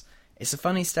it's a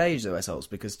funny stage, the West Holts,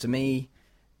 because to me,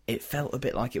 it felt a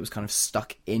bit like it was kind of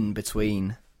stuck in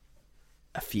between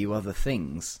a few other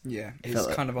things. yeah, it it's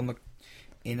felt kind of on the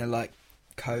inner like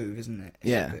cove, isn't it? It's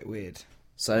Yeah. a bit weird.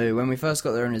 So when we first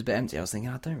got there and it was a bit empty, I was thinking,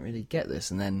 I don't really get this.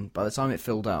 And then by the time it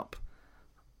filled up,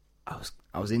 I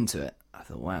was into it. I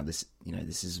thought, wow, this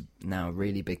is now a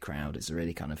really big crowd. It's a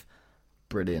really kind of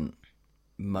brilliant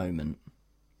moment.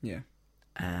 Yeah,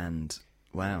 And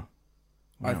wow.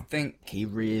 I think He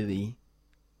really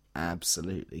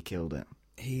absolutely killed it.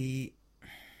 he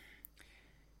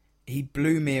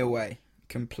blew me away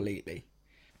completely.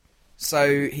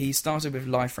 So he started with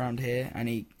Life Round Here, and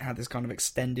he had this kind of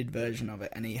extended version of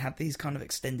it, and he had these kind of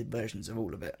extended versions of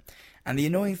all of it. And the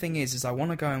annoying thing is I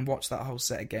want to go and watch that whole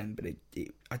set again, but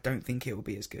I don't think it will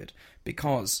be as good.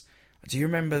 Because, do you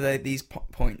remember these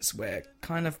points where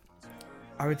kind of,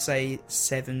 I would say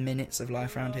 7 minutes of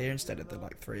Life Round Here instead of the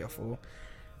like 3 or 4?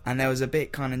 And there was a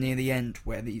bit kind of near the end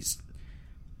where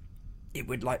it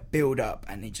would like build up,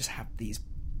 and he'd just have these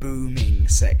booming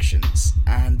sections,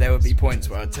 and there would be points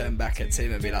where I'd turn back at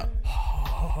Tim and be like,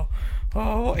 oh,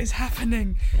 what is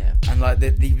happening? Yeah. And like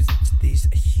these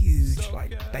huge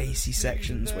like bassy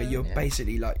sections where you're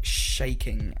basically like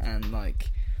shaking, and like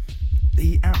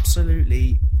he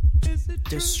absolutely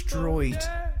destroyed.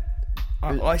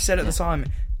 I said at the time,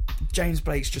 James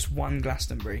Blake's just won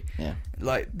Glastonbury. Yeah.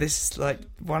 Like, this is like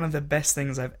one of the best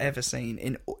things I've ever seen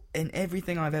in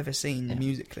everything I've ever seen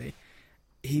musically.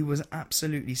 He was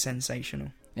absolutely sensational.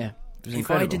 Yeah. It was If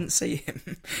incredible. I didn't see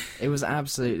him, It was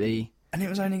absolutely... and it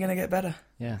was only going to get better.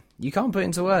 Yeah. You can't put it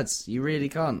into words. You really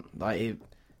can't. Like,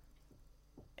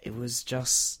 it was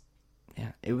just...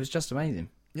 Yeah, it was just amazing.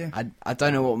 Yeah. I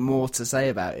don't know what more to say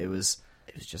about it. It was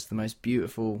just the most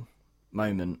beautiful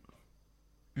moment.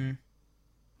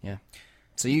 Yeah.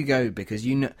 So you go because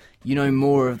you know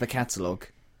more of the catalogue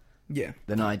Yeah.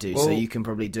 than I do, Well, so you can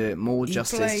probably do it more He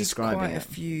justice played describing quite a it.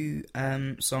 few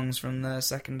songs from the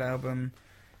second album.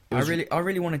 It was- I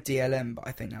really wanted DLM, but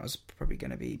I think that was probably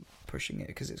going to be pushing it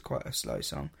because it's quite a slow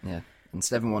song. Yeah, and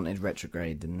Steven wanted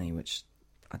Retrograde, didn't he? Which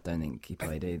I don't think he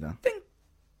played either.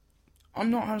 I'm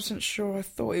not 100% sure. I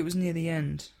thought it was near the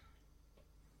end.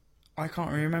 I can't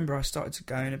really remember. I started to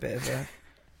go in a bit of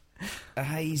a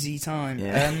hazy time.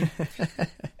 Yeah.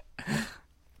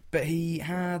 But he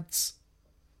had...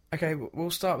 Okay,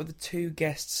 we'll start with the two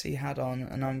guests he had on,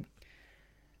 and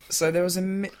So there was a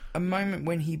moment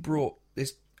when he brought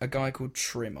a guy called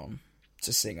Trim on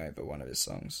to sing over one of his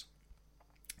songs.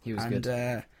 He was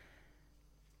good.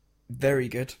 Very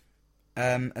good.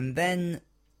 And then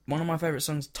one of my favourite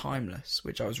songs, Timeless,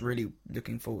 which I was really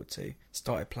looking forward to,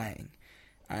 started playing.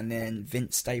 And then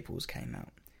Vince Staples came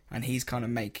out. And he's kind of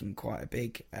making quite a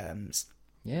big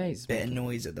He's bit of making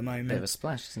noise at the moment. a bit of a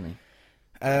splash, isn't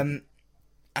he?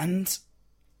 And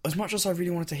as much as I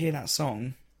really wanted to hear that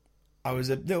song, I was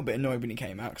a little bit annoyed when he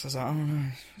came out, because I was like, oh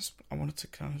no, I wanted to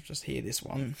kind of just hear this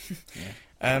one.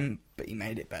 But he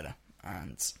made it better,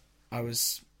 and I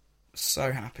was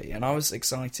so happy, and I was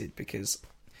excited because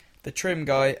the Trim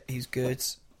guy, he's good.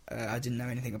 I didn't know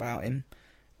anything about him,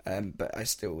 but I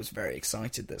still was very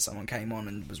excited that someone came on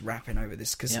and was rapping over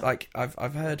this, because like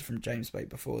I've heard from James Blake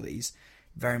before that he's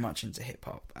very much into hip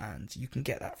hop, and you can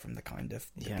get that from the kind of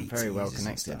the beats very he well uses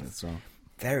and connected stuff. as well.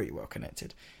 Very well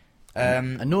connected.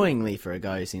 Annoyingly for a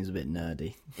guy who seems a bit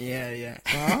nerdy. Yeah.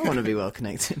 I want to be well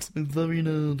connected. Very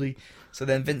nerdy. So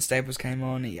then Vince Staples came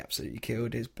on. He absolutely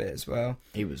killed his bit as well.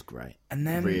 He was great. And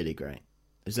then Really great.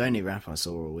 It was the only rap I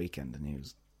saw all weekend, and he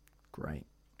was great.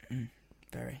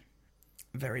 very,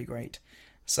 very great.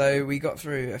 So we got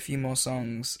through a few more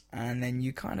songs, and then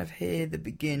you kind of hear the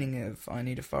beginning of I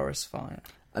Need a Forest Fire.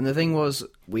 And the thing was,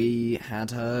 we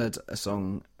had heard a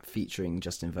song featuring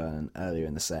Justin Vernon earlier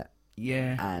in the set,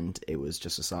 Yeah. and it was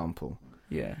just a sample.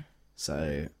 Yeah.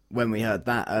 So when we heard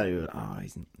that earlier, we were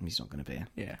like, he's not going to be here.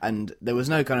 Yeah. And there was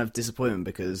no kind of disappointment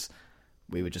because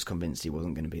we were just convinced he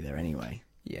wasn't going to be there anyway.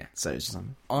 Yeah. So it's just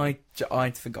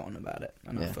I'd forgotten about it,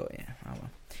 and I Yeah. thought, oh well.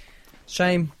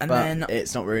 shame, And but then-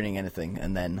 it's not ruining anything.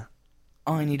 And then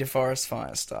I Need a Forest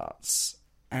Fire starts,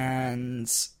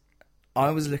 and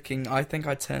I was looking. I think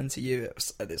I turned to you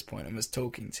at this point and was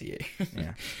talking to you.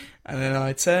 Yeah. And then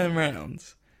I turn around,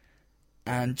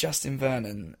 and Justin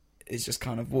Vernon is just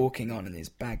kind of walking on in his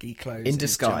baggy clothes, In his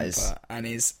disguise. jumper, and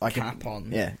his cap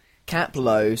on. Yeah, cap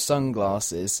low,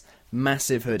 sunglasses,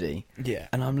 massive hoodie. Yeah.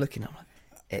 And I'm looking, I'm like,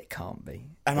 it can't be.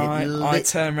 And It I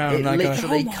turn around and I go,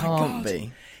 literally oh my can't God.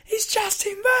 be. It's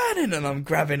Justin Vernon, and I'm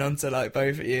grabbing onto like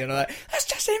both of you, and I'm like, that's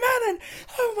Justin Vernon!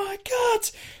 Oh my God!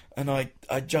 And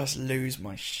I just lose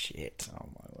my shit. Oh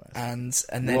my word! And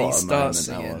then What he a starts moment that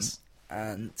singing, was.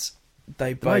 and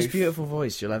they The both most beautiful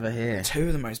voice you'll ever hear. two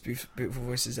of the most beautiful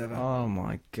voices ever. Oh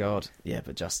my God! Yeah,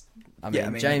 but just Yeah, I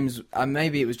mean- James.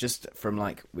 Maybe it was just from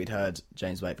like we'd heard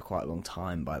James Blake for quite a long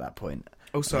time by that point.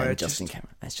 Also, And then I Justin just-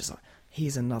 Cameron. It's just like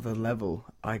he's another level.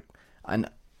 And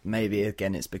maybe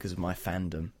again it's because of my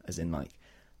fandom, as in like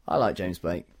I like James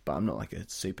Blake, but I'm not like a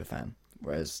super fan.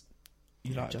 Whereas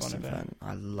You like Justin Bon Iver. Vernon,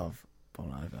 I love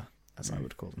Bon Iver, as I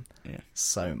would call them, Yeah.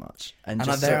 so much. And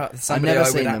just they're so- somebody I've never I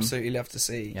would seen them. absolutely love to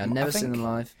see. Yeah, I've never I seen think them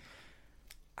live.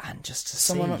 And just to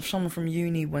Someone see, from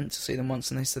uni went to see them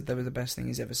once, and they said they were the best thing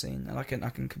he's ever seen, and I can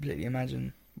completely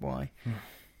imagine why.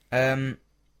 And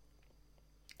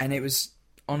it was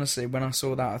honestly, when I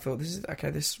saw that, I thought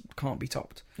this can't be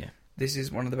topped. Yeah. This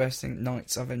is one of the best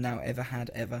nights I've now ever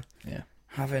had ever. Yeah.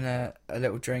 Having a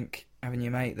little drink, having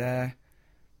your mate there.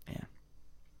 Yeah.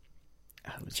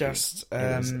 It was Just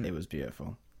beautiful. It was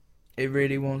beautiful. It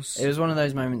really was. It was one of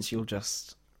those moments you'll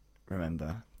just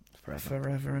remember forever.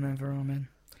 Forever and ever, amen.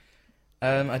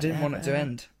 I didn't want it to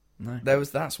end. No.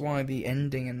 That's why the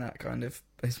ending and that kind of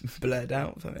is blurred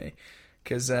out for me,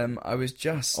 because I was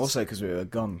just Also because we were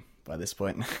gone by this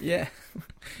point. yeah,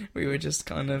 we were just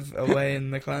kind of away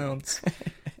in the clouds,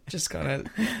 just kind of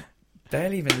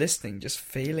barely even listening, just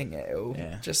feeling it all.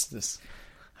 Yeah. Just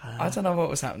I don't know what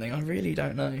was happening. I really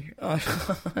don't know. I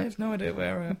have no idea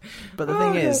where I am. But the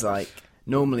thing is, like,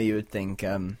 normally you would think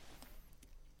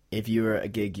if you were at a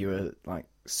gig you were like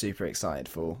super excited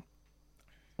for,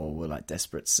 or were like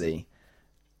desperate to see,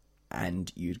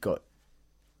 and you'd got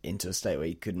into a state where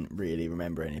you couldn't really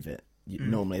remember any of it,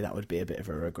 normally that would be a bit of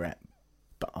a regret.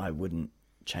 But I wouldn't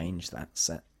change that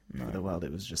set for the world.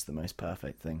 It was just the most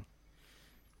perfect thing.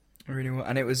 Really well.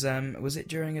 And it was it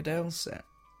during Adele's set?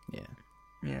 Yeah.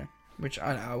 Yeah, which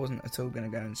I wasn't at all going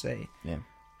to go and see. Yeah.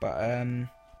 But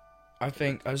I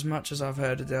think as much as I've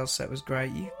heard Adele's set was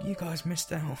great, you guys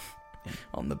missed out.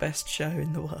 on the best show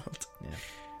in the world. Yeah.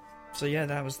 So yeah,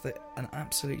 that was an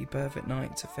absolutely perfect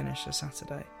night to finish a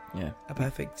Saturday. Yeah. A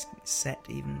perfect set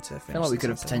even to finish. I feel like we the could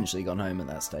have Saturday. potentially gone home at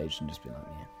that stage and just been like,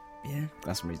 Yeah,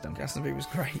 Glastonbury's done. Glastonbury was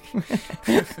great.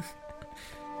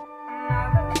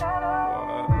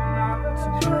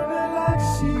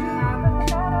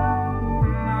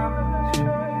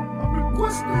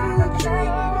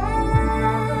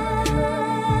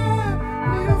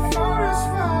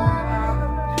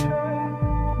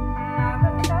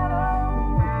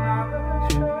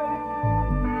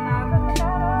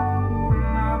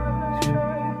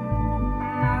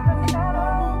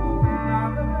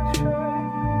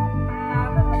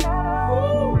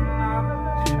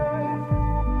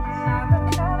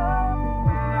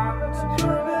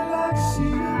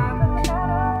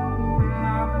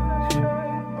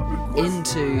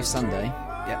 Into Sunday,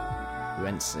 Yeah, we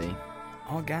went to see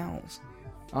our gals.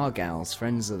 our gals,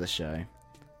 friends of the show,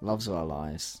 loves of our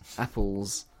lives,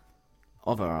 apples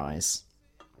of our eyes,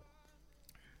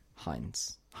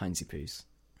 Heinzy Poos.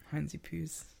 Heinzy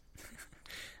Poos.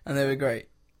 And they were great.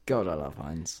 God, I love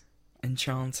Heinz.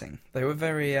 Enchanting. They were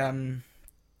very,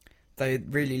 they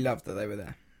really loved that they were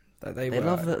there. That they were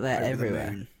love that they're over the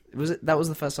everywhere. moon. That was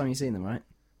the first time you've seen them, right?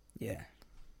 Yeah.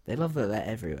 They love that they're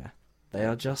everywhere. They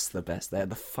are just the best. They're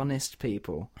the funnest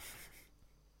people.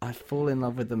 I fall in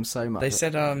love with them so much. They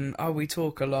said, oh, we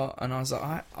talk a lot, and I was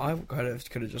like, I could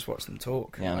have just watched them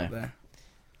talk Yeah, I up know. there.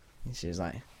 And she was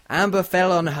like, Amber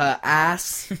fell on her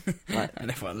ass. Like, And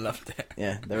everyone loved it.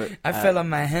 yeah, they were, I fell on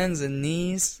my hands and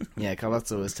knees. Yeah,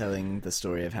 Carlotta was telling the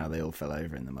story of how they all fell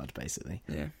over in the mud, basically.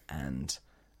 Yeah. And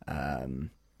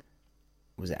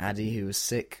was it Addie who was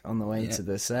sick on the way Yeah. to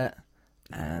the set?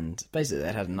 And basically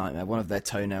they'd had a nightmare. One of their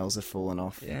toenails had fallen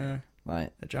off. Yeah.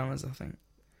 Like The drummers, I think.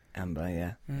 Amber,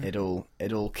 yeah. Yeah.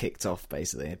 It all kicked off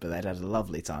basically, but they'd had a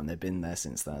lovely time. They'd been there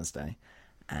since Thursday,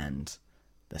 and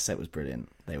their set was brilliant.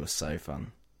 They were so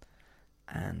fun,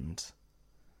 and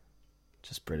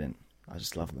just brilliant. I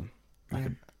just love them.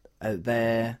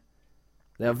 Yeah.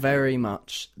 They are very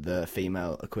much the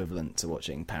female equivalent to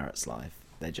watching Parrots live.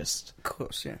 They're just Of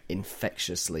course, yeah.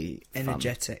 infectiously fun.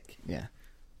 Energetic. Yeah,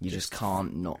 you just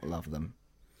can't not love them.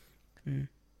 Mm.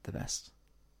 The best.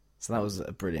 So that was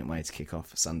a brilliant way to kick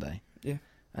off Sunday. Yeah.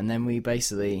 And then we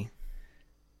basically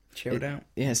Chilled out.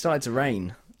 Yeah, it started to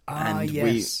rain. Ah, and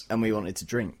yes. we wanted to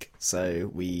drink,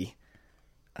 so we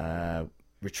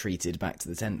retreated back to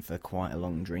the tent for quite a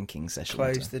long drinking session.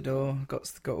 Closed the door. Got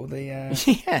all the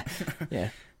yeah.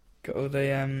 got all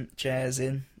the chairs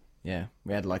in. Yeah.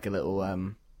 We had like a little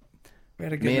We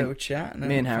had a good Me and- little chat.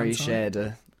 me and a fun Harry time. shared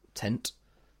a tent.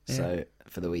 Yeah. So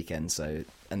for the weekend,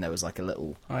 and there was like a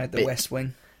little I had the bit- west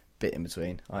wing bit in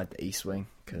between. I had the east wing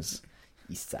because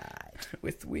east side.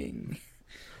 with wing.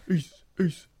 East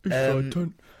Um,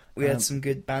 tent. We had some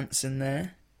good bants in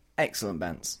there. Excellent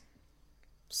bands.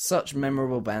 Such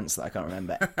memorable bands that I can't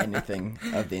remember anything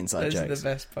of the inside Those are jokes. the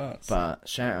best parts. But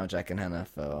shout out Jack and Hannah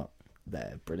for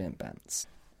their brilliant bands.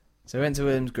 So we went to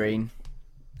Williams Green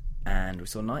and we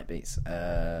saw Nightbeats,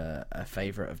 a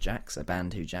favourite of Jack's, a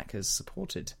band who Jack has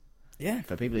supported. Yeah.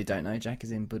 For people who don't know, Jack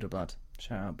is in Buddha Blood.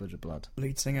 Shout out Buddha Blood.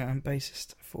 Lead singer and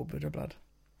bassist for Buddha Blood.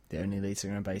 The only lead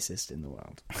singer and bassist in the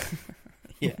world.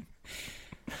 Yeah.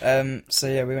 So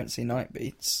yeah, we went to see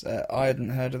Nightbeats. I hadn't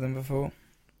heard of them before.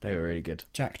 They were really good.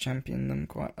 Jack championed them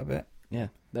quite a bit. Yeah,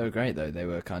 they were great though. They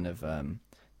were kind of,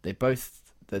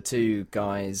 the two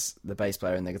guys, the bass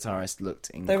player and the guitarist,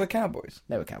 looked They were cowboys.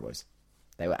 They were cowboys.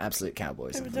 They were absolute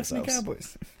cowboys. They were of definitely themselves.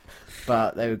 cowboys.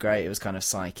 But they were great. It was kind of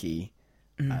psyche,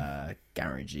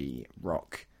 garagey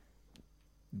rock.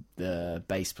 The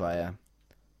bass player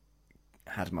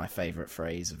had my favourite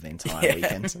phrase of the entire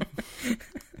weekend.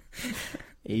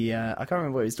 I can't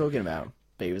remember what he was talking about,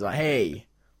 but he was like, "Hey,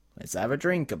 let's have a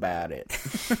drink about it."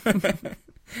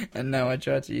 And now I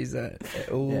try to use that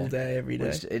all Yeah. day, every day.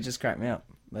 Which, it just cracked me up.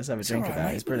 Let's have a drink Alright, about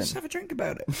mate, it. It's brilliant. Let's have a drink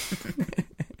about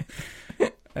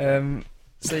it.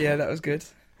 So yeah, that was good.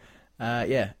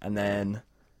 Yeah, and then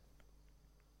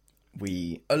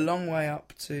we A long way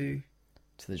up to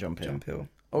to the jump hill. Jump Hill.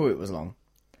 Oh, it was long.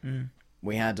 Mm.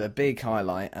 We had a big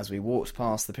highlight as we walked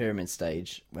past the pyramid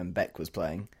stage when Beck was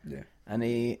playing, Yeah. and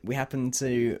we happened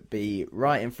to be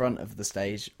right in front of the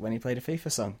stage when he played a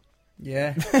FIFA song.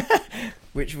 Yeah.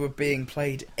 Which were being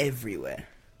played everywhere.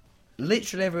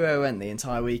 Literally everywhere we went the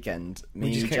entire weekend, We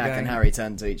me, just kept Jack and going. Harry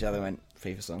turned to each other and went,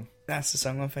 FIFA song, That's the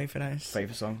song on FIFA Days.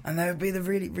 FIFA song, And they would be the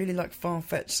really, really like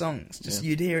far-fetched songs. Just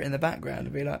you'd hear it in the background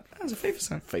and be like, that was a FIFA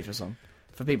song. FIFA song.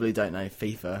 For people who don't know,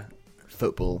 FIFA,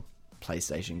 football,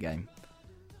 PlayStation game.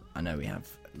 I know we have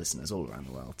listeners all around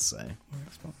the world, so...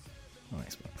 Well,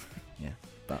 Xbox. Yeah.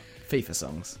 But FIFA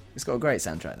songs. It's got a great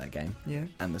soundtrack, that game. Yeah.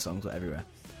 And the songs were everywhere.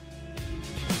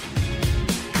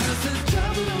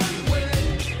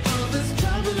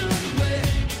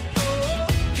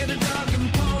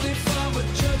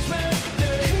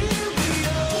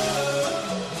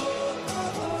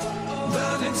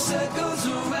 Circles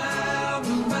around,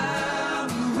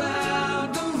 around,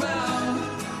 around, around.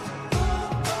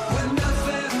 When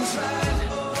nothing's right,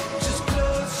 just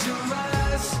close your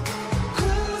eyes,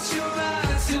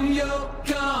 and you're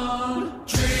gone.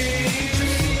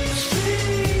 Dreams,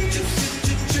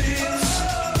 dreams.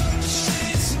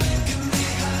 She's making me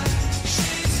high,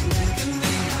 she's making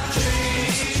me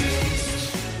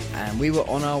high. And we were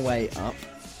on our way up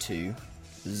to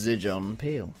the John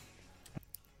Peel.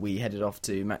 We headed off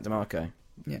to Mac DeMarco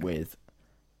with,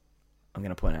 I'm going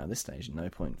to point out at this stage, no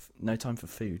time for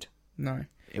food. No.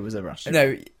 It was a rush.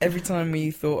 No, every time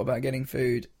we thought about getting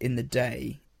food in the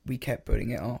day, we kept putting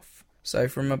it off. So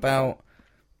from about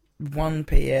 1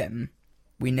 p.m,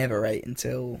 we never ate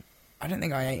until... I don't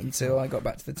think I ate until I got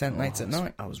back to the tent late at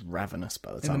night. I was ravenous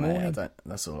by the In the time I morning. ate.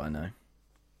 That's all I know.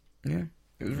 Yeah,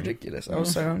 it was ridiculous. I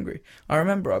was so hungry. I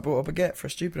remember I bought a baguette for a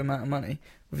stupid amount of money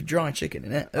with dry chicken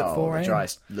in it at 4 a.m. The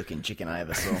driest looking chicken I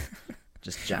ever saw.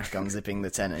 Just Jack unzipping the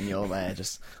tent and you're there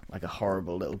just like a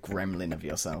horrible little gremlin of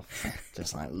yourself.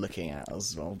 Just like looking at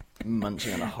us while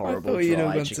munching on a horrible you'd all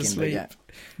dry gone to chicken sleep, baguette.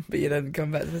 but you hadn't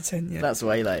come back to the tent yet. That's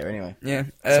way later anyway. Yeah.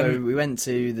 So we went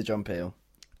to the John Peel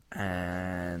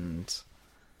and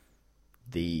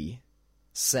the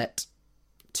set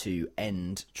to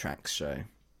end tracks show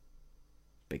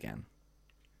began.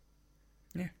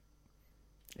 Yeah.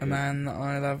 A man that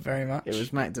I love very much. It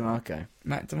was Mac DeMarco.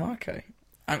 Mac DeMarco.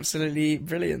 Absolutely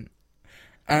brilliant.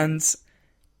 And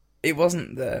it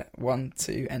wasn't the one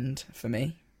to end for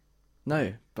me.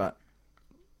 No,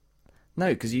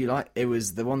 because it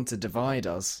was the one to divide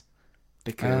us.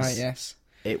 Because yes.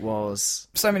 it was...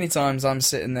 So many times I'm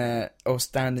sitting there or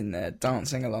standing there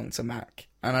dancing along to Mac,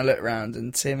 and I look round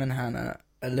and Tim and Hannah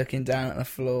are looking down at the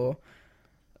floor.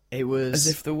 It was... as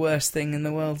if the worst thing in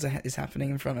the world is happening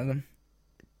in front of them.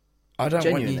 I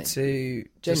don't want you to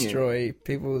destroy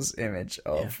people's image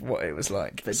of what it was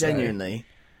like. But genuinely,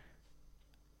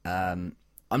 I'm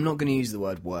not going to use the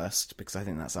word worst because I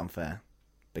think that's unfair.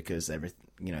 Because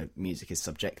music is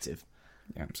subjective.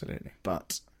 Yeah, absolutely.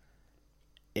 But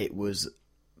it was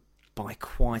by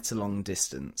quite a long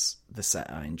distance the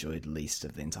set I enjoyed least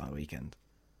of the entire weekend.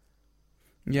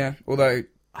 Yeah, although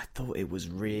I thought it was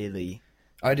really...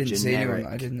 I didn't see anyone generic.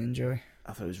 that I didn't enjoy.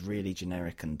 I thought it was really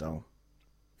generic and dull.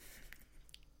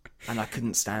 And I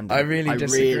couldn't stand him. I really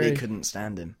disagree. really couldn't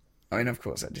stand him. I mean, of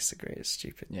course I disagree. It's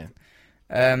stupid. Yeah.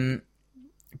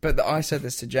 But I said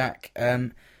this to Jack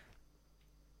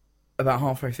about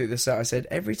halfway through the set. I said,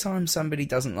 every time somebody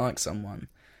doesn't like someone,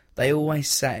 they always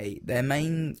say, their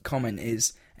main comment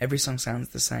is, every song sounds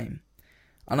the same.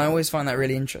 And I always find that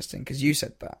really interesting, because you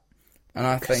said that. And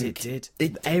I think... it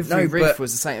did. Every riff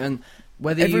was the same. And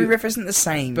every riff isn't the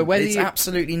same, but it's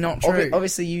absolutely not true.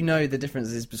 Obviously, you know the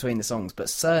differences between the songs, but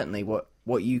certainly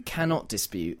what you cannot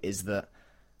dispute is that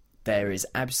there is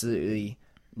absolutely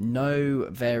no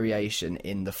variation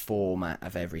in the format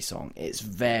of every song. It's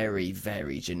very,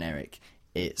 very generic.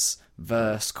 It's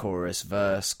verse, chorus,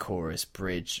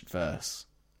 bridge, verse,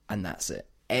 and that's it.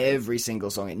 Every single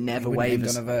song, it never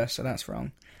wavers. On a verse, so that's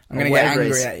wrong. I'm going to get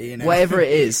angry at you now. Whatever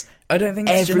it is, I don't think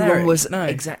it's everyone generic. was no.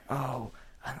 exact. Oh,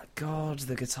 God,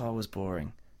 the guitar was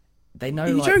boring. They know. Are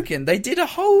you joking? They did a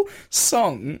whole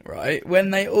song, right,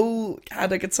 when they all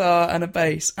had a guitar and a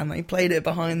bass, and they played it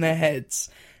behind their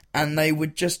heads, and they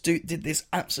would just did this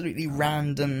absolutely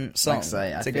random song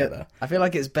together. I feel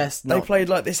like it's best They played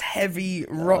like this heavy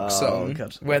rock song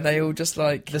where they all just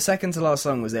like... The second to last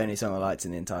song was the only song I liked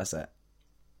in the entire set.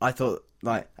 I thought,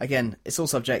 again, it's all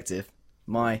subjective.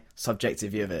 My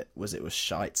subjective view of it was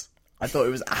shite. I thought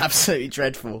it was absolutely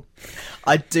dreadful.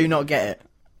 I do not get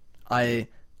it.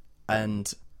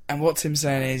 And what Tim's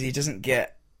saying is he doesn't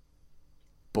get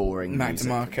boring Mac music.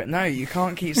 DeMarco. No, you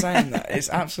can't keep saying that. It's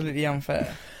absolutely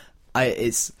unfair.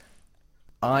 I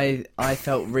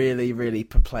felt really, really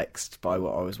perplexed by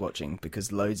what I was watching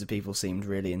because loads of people seemed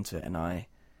really into it, and I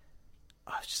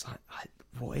was just like,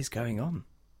 what is going on?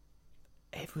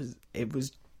 It was,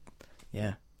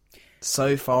 yeah,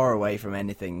 so far away from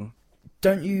anything.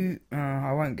 Don't you...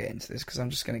 I won't get into this because I'm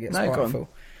just going to get No, go on. spiteful.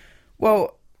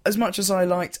 Well, as much as I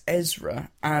liked Ezra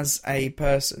as a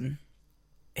person,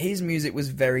 his music was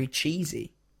very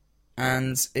cheesy.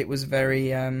 And it was very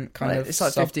kind of... It's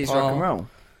like 50s rock and roll.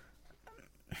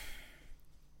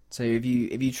 So if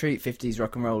you treat 50s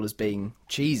rock and roll as being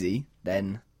cheesy,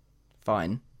 then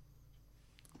fine.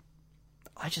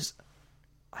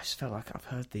 I just felt like I've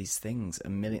heard these things a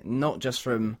million, not just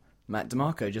from Matt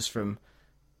DeMarco, just from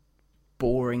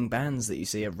boring bands that you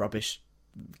see at rubbish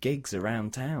gigs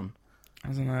around town. I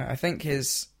don't know. I think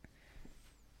his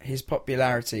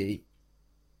popularity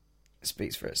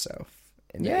speaks for itself.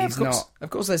 Yeah, he's of course. not. Of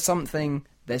course, there's something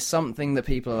that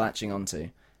people are latching onto,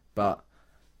 but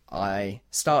I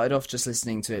started off just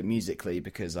listening to it musically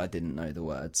because I didn't know the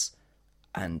words,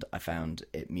 and I found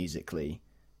it musically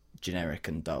generic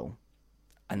and dull.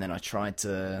 And then I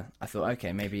thought,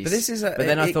 okay, maybe. But this is but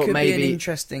then I thought could maybe be an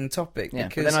interesting topic. Yeah,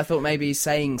 because but then I thought maybe he's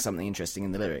saying something interesting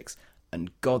in the lyrics, and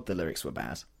God, the lyrics were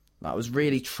bad. Like, I was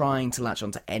really trying to latch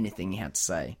onto anything he had to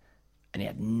say, and he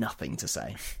had nothing to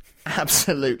say.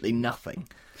 Absolutely nothing.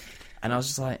 And I was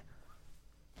just like,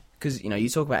 because, you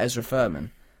talk about Ezra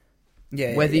Furman.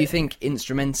 Yeah. Whether you think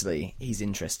instrumentally he's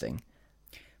interesting,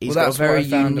 he's Well, got a that's what very I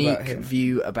found about unique him.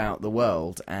 view about the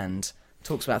world and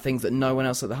talks about things that no one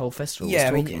else at the whole festival Yeah,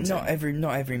 I was mean, talking to.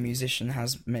 not every musician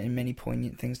has many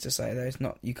poignant things to say.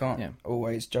 Though you can't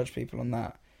always judge people on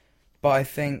that. But I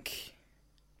think,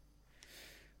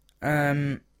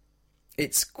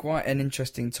 it's quite an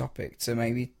interesting topic to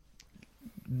maybe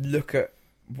look at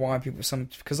why people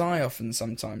because I often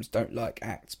sometimes don't like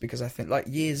acts because I think like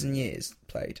Years and Years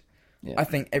played. Yeah. I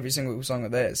think every single song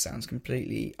of theirs sounds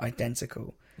completely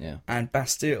identical. Yeah. And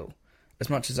Bastille, as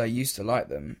much as I used to like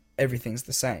them, everything's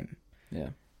the same. Yeah.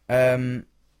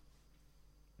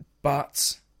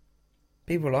 But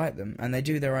people like them and they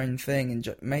do their own thing,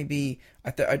 and maybe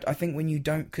I think when you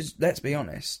don't, because let's be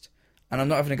honest, and I'm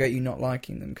not having a go at you not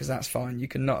liking them because that's fine. You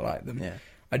can not like them. Yeah.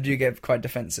 I do get quite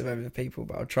defensive over the people,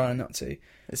 but I'll try not to.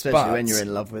 Especially when you're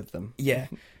in love with them. Yeah.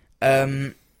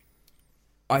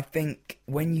 I think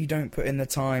when you don't put in the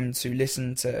time to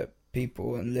listen to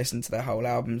people and listen to their whole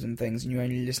albums and things, and you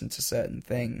only listen to certain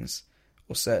things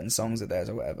or certain songs of theirs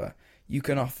or whatever, you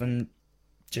can often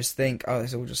just think, oh,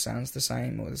 this all just sounds the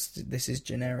same, or this is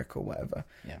generic or whatever.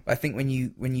 Yeah. But I think when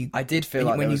you I did feel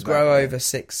like when there you was grow about- over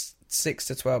six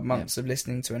to 12 months of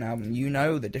listening to an album, you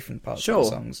know the different parts Sure. of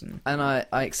the songs. And I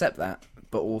accept that,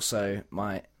 but also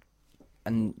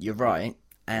and you're right,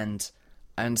 and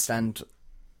I understand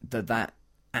that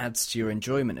adds to your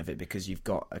enjoyment of it because you've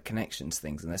got a connection to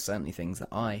things, and there's certainly things that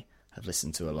I have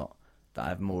listened to a lot that I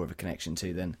have more of a connection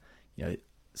to than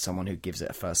someone who gives it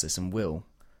a first listen will.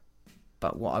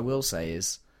 But what I will say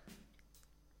is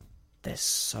there's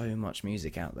so much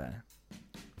music out there.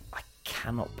 I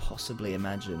cannot possibly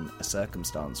imagine a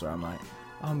circumstance where I'm like,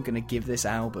 oh, I'm going to give this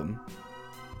album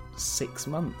 6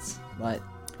 months. Like,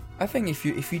 I think if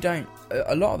you don't,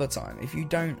 a lot of the time, if you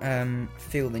don't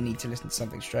feel the need to listen to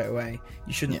something straight away,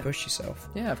 you shouldn't push yourself.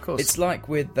 yeah, of course. It's like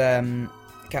with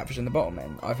Catfish and the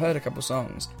Bottlemen. I've heard a couple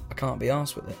songs. I can't be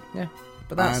arsed with it. Yeah.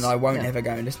 But And I won't ever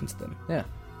go and listen to them. Yeah.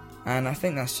 And I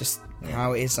think that's just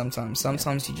how it is sometimes.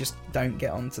 Sometimes you just don't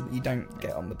get on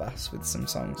the bus with some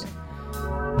songs. Spend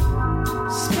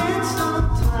some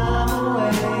time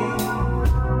away,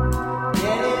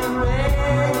 getting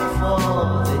ready for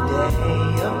the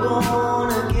day you're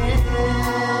born again.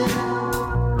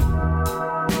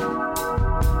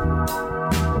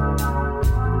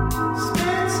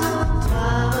 Spend some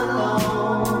time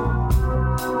alone,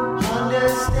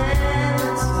 understand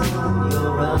that soon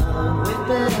you'll run with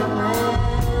better men.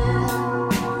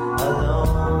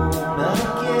 Alone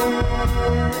again,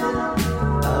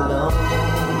 alone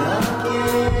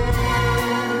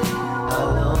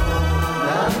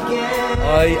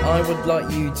I would like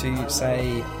you to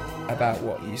say about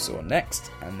what you saw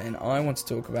next, and then I want to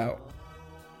talk about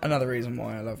another reason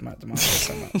why I love Matt DeMarco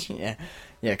so much. yeah,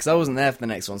 because I wasn't there for the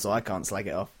next one, so I can't slag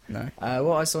it off. No.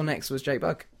 What I saw next was Jake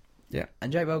Bugg. Yeah.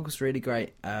 And Jake Bugg was really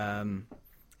great.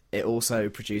 It also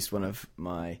produced one of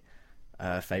my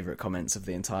favourite comments of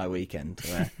the entire weekend,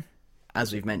 where,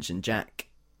 as we've mentioned, Jack,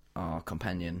 our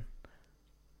companion,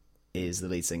 is the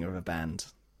lead singer of a band,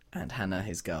 and Hannah,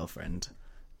 his girlfriend,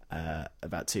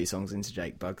 about 2 songs into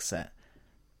Jake Bugg's set,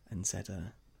 and said,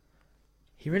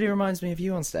 he really reminds me of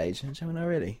you on stage. And she went, oh,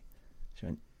 really? She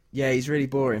went, yeah, he's really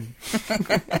boring.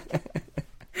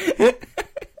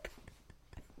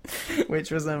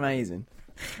 Which was amazing.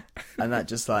 And that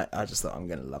just I just thought, I'm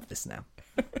going to love this now.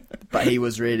 But he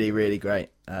was really, really great.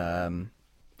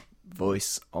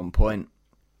 Voice on point.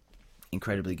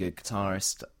 Incredibly good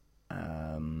guitarist.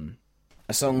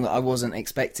 A song that I wasn't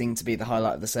expecting to be the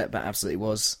highlight of the set, but absolutely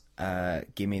was.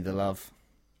 Gimme the Love.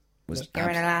 Which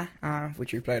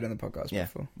we played on the podcast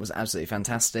before. Was absolutely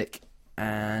fantastic.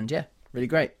 And yeah, really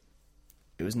great.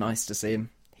 It was nice to see him.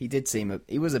 He did seem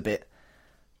he was a bit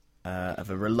of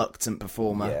a reluctant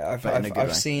performer. Yeah, but in a good way.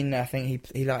 I've seen. I think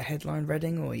he like headlined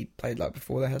Reading, or he played like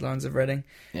before the headlines of Reading.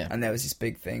 Yeah. And there was this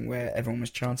big thing where everyone was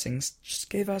chanting, "Just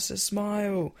give us a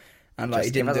smile," and like Just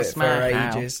he didn't give do us it a for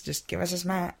smile. ages. Just give us a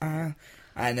smile.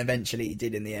 And eventually he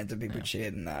did in the end, and people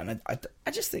cheered and that. And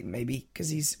I just think maybe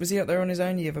because was he up there on his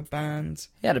own? You have a band,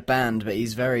 He had a band, but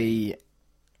he's very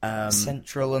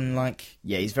central and like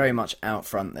yeah, he's very much out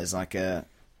front. There's like a.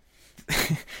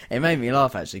 It made me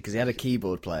laugh actually because he had a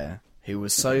keyboard player who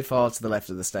was so far to the left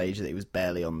of the stage that he was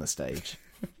barely on the stage,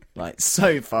 like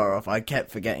so far off. I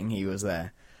kept forgetting he was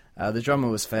there. The drummer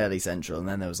was fairly central, and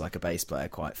then there was like a bass player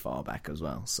quite far back as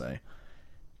well. So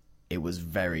it was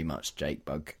very much Jake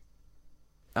Bugg.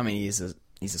 I mean, he's a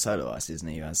soloist, isn't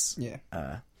he? Who has you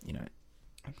know,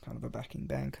 kind of a backing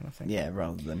band kind of thing. yeah,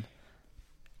 rather than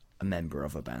a member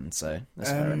of a band. So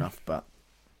that's fair enough. But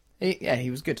he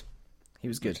was good. He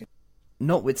was good.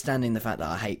 Notwithstanding the fact that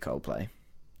I hate Coldplay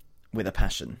with a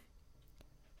passion,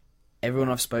 everyone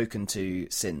I've spoken to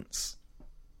since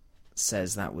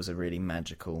says that was a really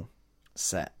magical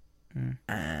set.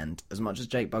 And as much as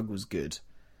Jake Bugg was good,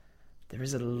 there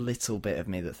is a little bit of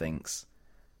me that thinks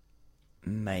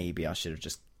maybe I should have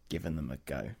just given them a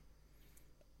go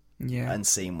Yeah, and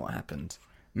seen what happened.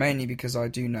 mainly because I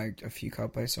do know a few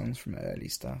Coldplay songs from early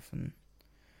stuff, and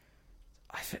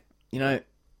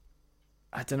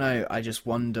I don't know. I just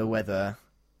wonder whether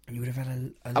you would have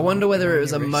had I wonder whether it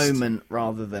was a wrist moment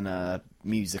rather than a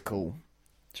musical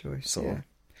choice. sort Yeah.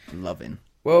 of loving.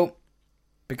 Well,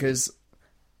 Because,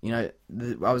 I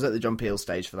was at the John Peel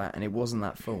stage for that, and it wasn't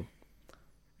that full.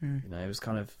 It was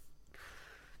kind of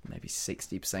maybe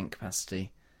 60%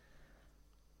 capacity.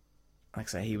 Like I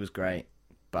say, he was great,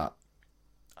 but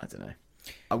I don't know.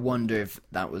 I wonder if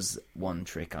that was one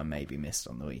trick I maybe missed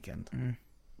on the weekend.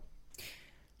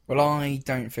 well, I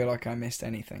don't feel like I missed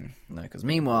anything. No, because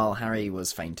meanwhile, Harry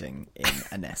was fainting in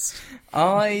a nest.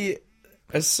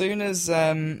 As soon as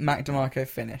Mac DeMarco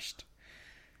finished,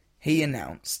 he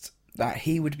announced that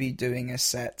he would be doing a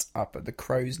set up at the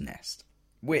Crow's Nest,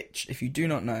 which, if you do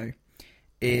not know,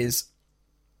 is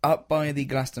up by the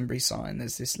Glastonbury sign.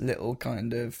 There's this little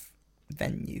kind of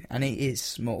venue, and it is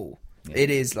small. Yeah. It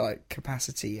is like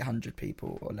capacity 100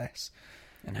 people or less.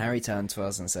 And Harry turned to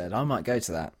us and said, I might go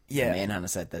to that. Yeah. And me and Hannah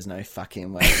said, there's no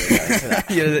fucking way we're going to that.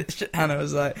 Yeah, Hannah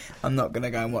was like, I'm not going to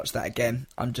go and watch that again.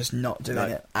 I'm just not doing No,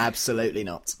 it. absolutely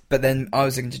not. But then I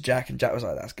was looking to Jack, and Jack was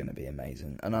like, that's going to be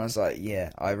amazing. And I was like,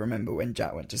 yeah, I remember when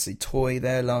Jack went to see Toy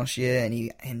there last year,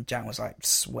 and Jack was like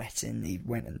sweating. He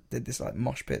went and did this like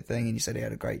mosh pit thing, and he said he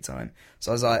had a great time.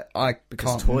 So I was like, I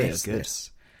can't Toy miss are good.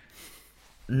 this.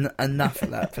 Enough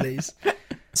of that, please.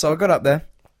 So I got up there,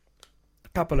 a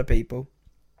couple of people,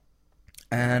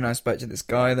 and I spoke to this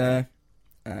guy there,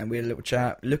 and we had a little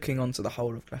chat, looking onto the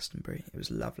whole of Glastonbury. It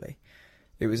was lovely.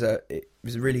 It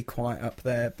was really quiet up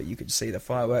there, but you could see the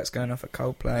fireworks going off at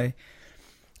Coldplay.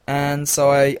 And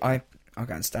so I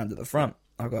go and stand at the front.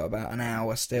 I got about an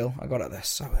hour still. I got up there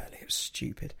so early, it was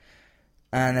stupid.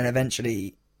 And then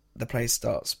eventually the place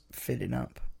starts filling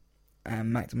up,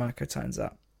 and Mac DeMarco turns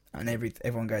up, and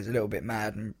everyone goes a little bit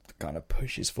mad and kind of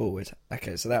pushes forward.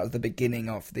 Okay, so that was the beginning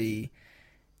of the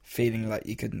feeling like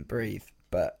you couldn't breathe,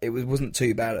 but it wasn't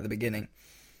too bad at the beginning.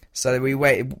 So we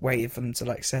waited for them to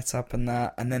like set up and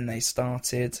that, and then they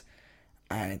started,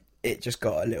 and it just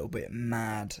got a little bit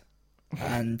mad.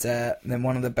 And then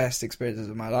one of the best experiences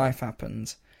of my life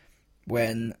happened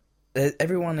when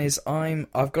everyone is.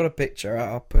 I've got a picture.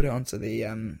 I'll put it onto the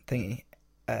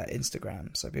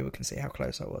Instagram so people can see how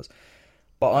close I was.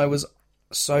 But I was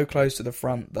so close to the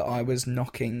front that I was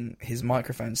knocking his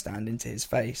microphone stand into his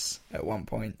face at one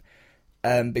point,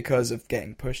 because of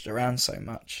getting pushed around so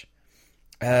much.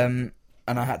 And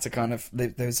I had to kind of.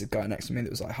 There was a guy next to me that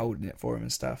was like holding it for him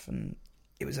and stuff, and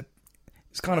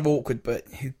it's kind of awkward, but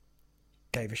who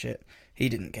gave a shit? He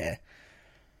didn't care.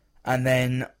 And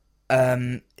then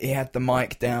he had the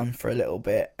mic down for a little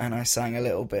bit, and I sang a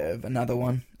little bit of another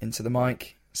one into the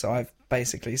mic. So I've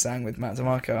basically sang with Matt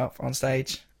DeMarco up on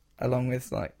stage, along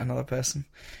with like another person.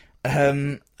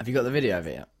 Have you got the video of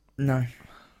it yet? No,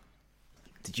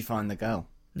 Did you find the girl?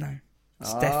 no,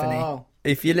 Stephanie. Oh,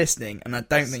 If you're listening, and I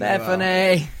don't think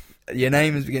Stephanie. you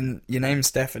are, your name's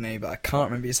Stephanie, but I can't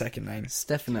remember your second name.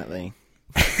 Definitely.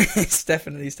 It's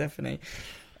definitely Stephanie.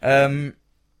 All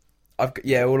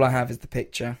I have is the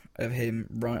picture of him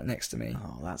right next to me.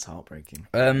 Oh, that's heartbreaking.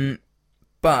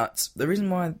 But the reason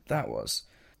why that was,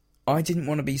 I didn't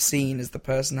want to be seen as the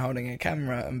person holding a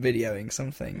camera and videoing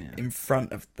something in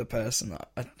front of the person.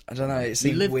 I don't know. It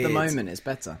seemed You live weird. the moment, it's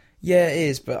better. Yeah, it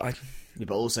is, but Yeah,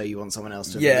 but also you want someone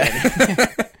else to. Yeah.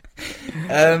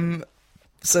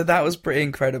 So that was pretty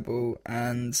incredible,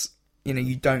 and you know,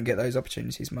 you don't get those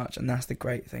opportunities much, and that's the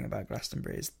great thing about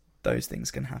Glastonbury is those things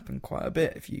can happen quite a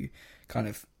bit if you kind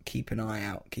of keep an eye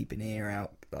out, keep an ear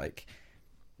out, like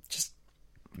just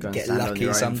Go and get stand on lucky your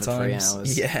own for 3 sometimes.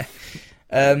 hours. Yeah.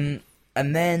 And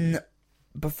then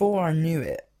before I knew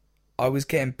it, I was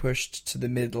getting pushed to the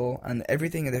middle, and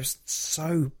everything there was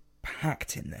so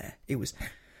packed in there. It was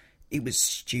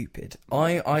stupid.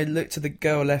 I looked at the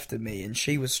girl left of me, and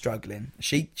she was struggling.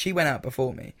 She went out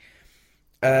before me,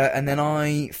 and then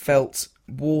I felt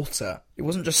water. It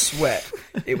wasn't just sweat;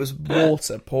 it was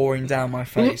water pouring down my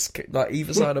face, like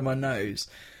either side of my nose.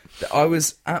 I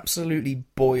was absolutely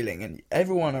boiling, and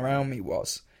everyone around me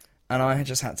was, and I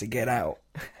just had to get out.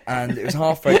 And it was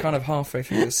halfway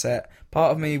through the set.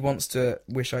 Part of me wants to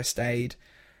wish I stayed,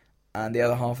 and the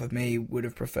other half of me would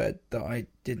have preferred that I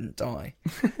didn't die.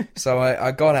 So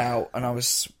I got out, and I was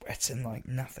sweating like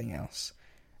nothing else.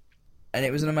 And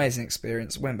it was an amazing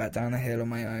experience. Went back down the hill on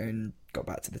my own, got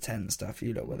back to the tent and stuff.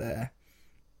 You lot were there.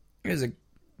 It was a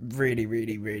really,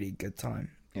 really, really good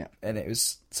time. Yeah. And it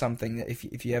was something that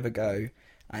if you ever go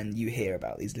and you hear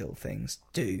about these little things,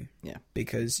 do. Yeah.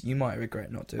 Because you might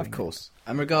regret not doing it. Of course.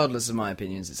 And regardless of my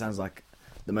opinions, it sounds like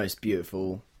the most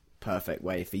beautiful, perfect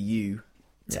way for you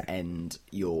to end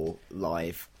your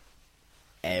live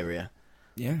area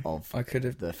Yeah. of I could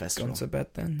have the festival. gone to bed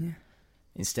then, yeah.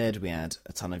 Instead, we had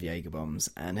a ton of Jaeger bombs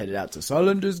and headed out to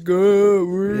Silent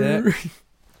Disco. Yeah.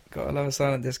 Gotta love a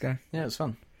silent disco. Yeah, it was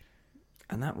fun.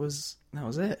 And that was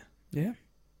it. Yeah.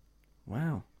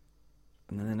 Wow.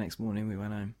 And then the next morning we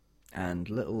went home. And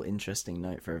little interesting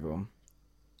note for everyone.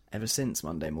 Ever since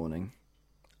Monday morning,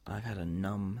 I've had a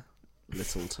numb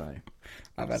little toe.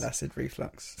 I've had acid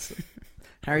reflux.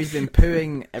 Harry's been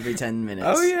pooing every 10 minutes.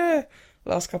 Oh yeah.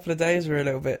 Last couple of days were a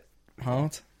little bit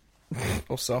hard.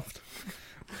 Or soft.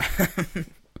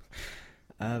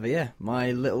 But yeah,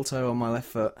 my little toe on my left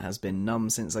foot has been numb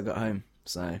since I got home.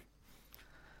 So,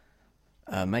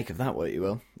 make of that what you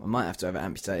will. I might have to have it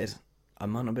amputated. I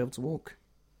might not be able to walk.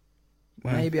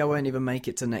 Well, Maybe I won't even make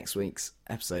it to next week's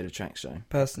episode of Track Show.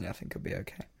 personally, I think it'll be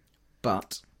okay.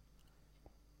 But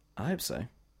I hope so.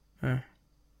 Yeah.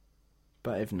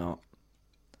 But if not,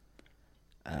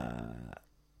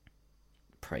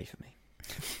 pray for me.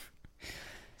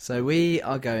 So we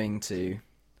are going to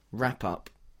wrap up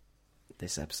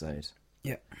this episode.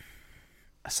 Yep.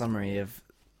 A summary of,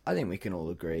 I think we can all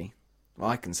agree, well,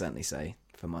 I can certainly say,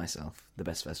 for myself, the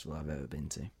best festival I've ever been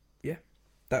to. Yeah.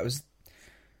 That was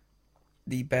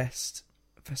the best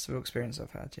festival experience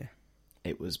I've had, yeah.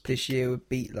 It was This year would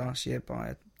beat last year by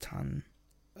a ton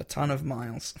of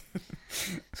miles.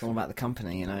 It's all about the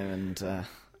company, you know, and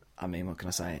I mean, what can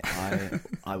I say?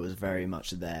 I was very much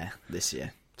there this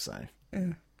year, so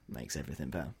Yeah. makes everything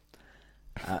better.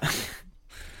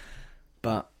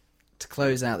 But to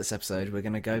close out this episode, we're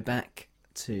going to go back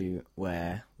to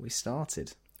where we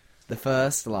started. The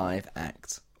first live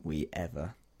act we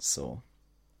ever saw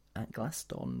at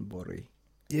Glastonbury.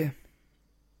 Yeah.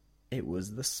 It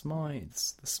was the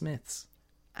Smiths,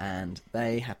 and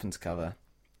they happened to cover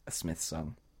a Smiths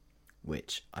song,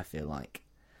 which I feel like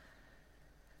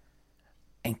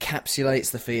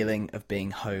encapsulates the feeling of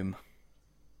being home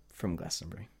from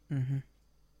Glastonbury. Mm-hmm.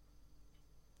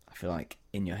 I feel like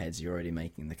in your heads you're already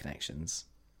making the connections.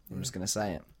 I'm just going to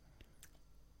say it.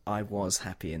 I was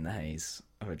happy in the haze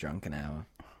of a drunken hour.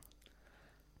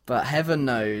 But heaven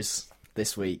knows,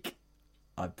 this week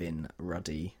I've been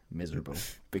ruddy miserable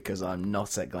because I'm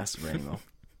not at Glastonbury anymore.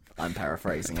 I'm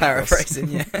paraphrasing. Paraphrasing,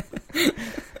 yeah.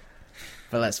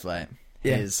 But let's play it.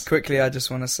 Yeah. Here's- Quickly, I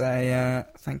just want to say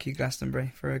thank you,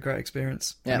 Glastonbury, for a great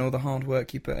experience and Yeah. all the hard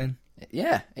work you put in.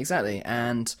 Yeah, exactly.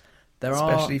 And there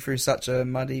Especially are... through such a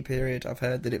muddy period. I've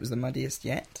heard that it was the muddiest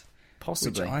yet.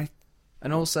 Possibly. Which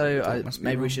And also, Thought it must be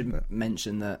maybe we wrong, should but-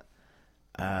 mention that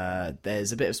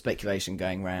there's a bit of speculation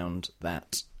going around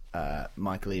that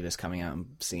Michael Eavis coming out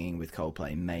and singing with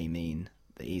Coldplay may mean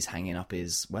that he's hanging up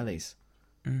his wellies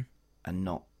and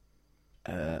not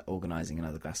organising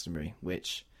another Glastonbury,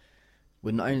 which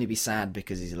would not only be sad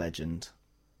because he's a legend,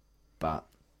 but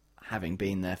having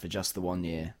been there for just the 1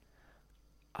 year,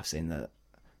 I've seen that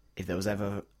if there was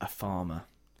ever a farmer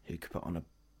who could put on a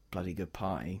bloody good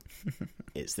party,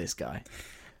 it's this guy.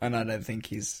 And I don't think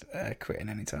he's quitting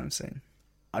anytime soon.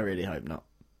 I really hope not.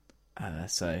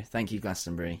 So thank you,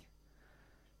 Glastonbury.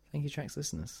 Thank you, Tracks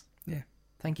listeners. Yeah.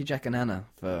 Thank you, Jack and Anna,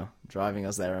 for driving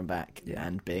us there and back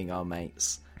and being our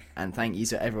mates. And thank you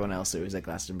to everyone else who was at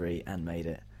Glastonbury and made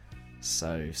it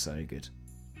so good.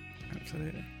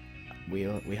 Absolutely.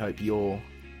 We hope your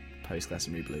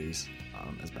post-Glastonbury blues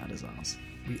aren't as bad as ours.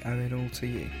 We owe it all to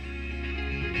you.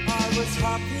 I was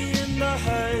happy in the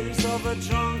haze of a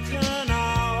drunken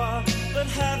hour, but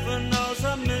heaven knows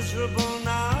I'm miserable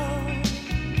now.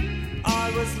 I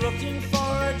was looking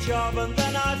for a job and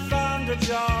then I found a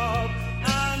job,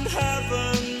 and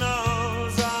heaven knows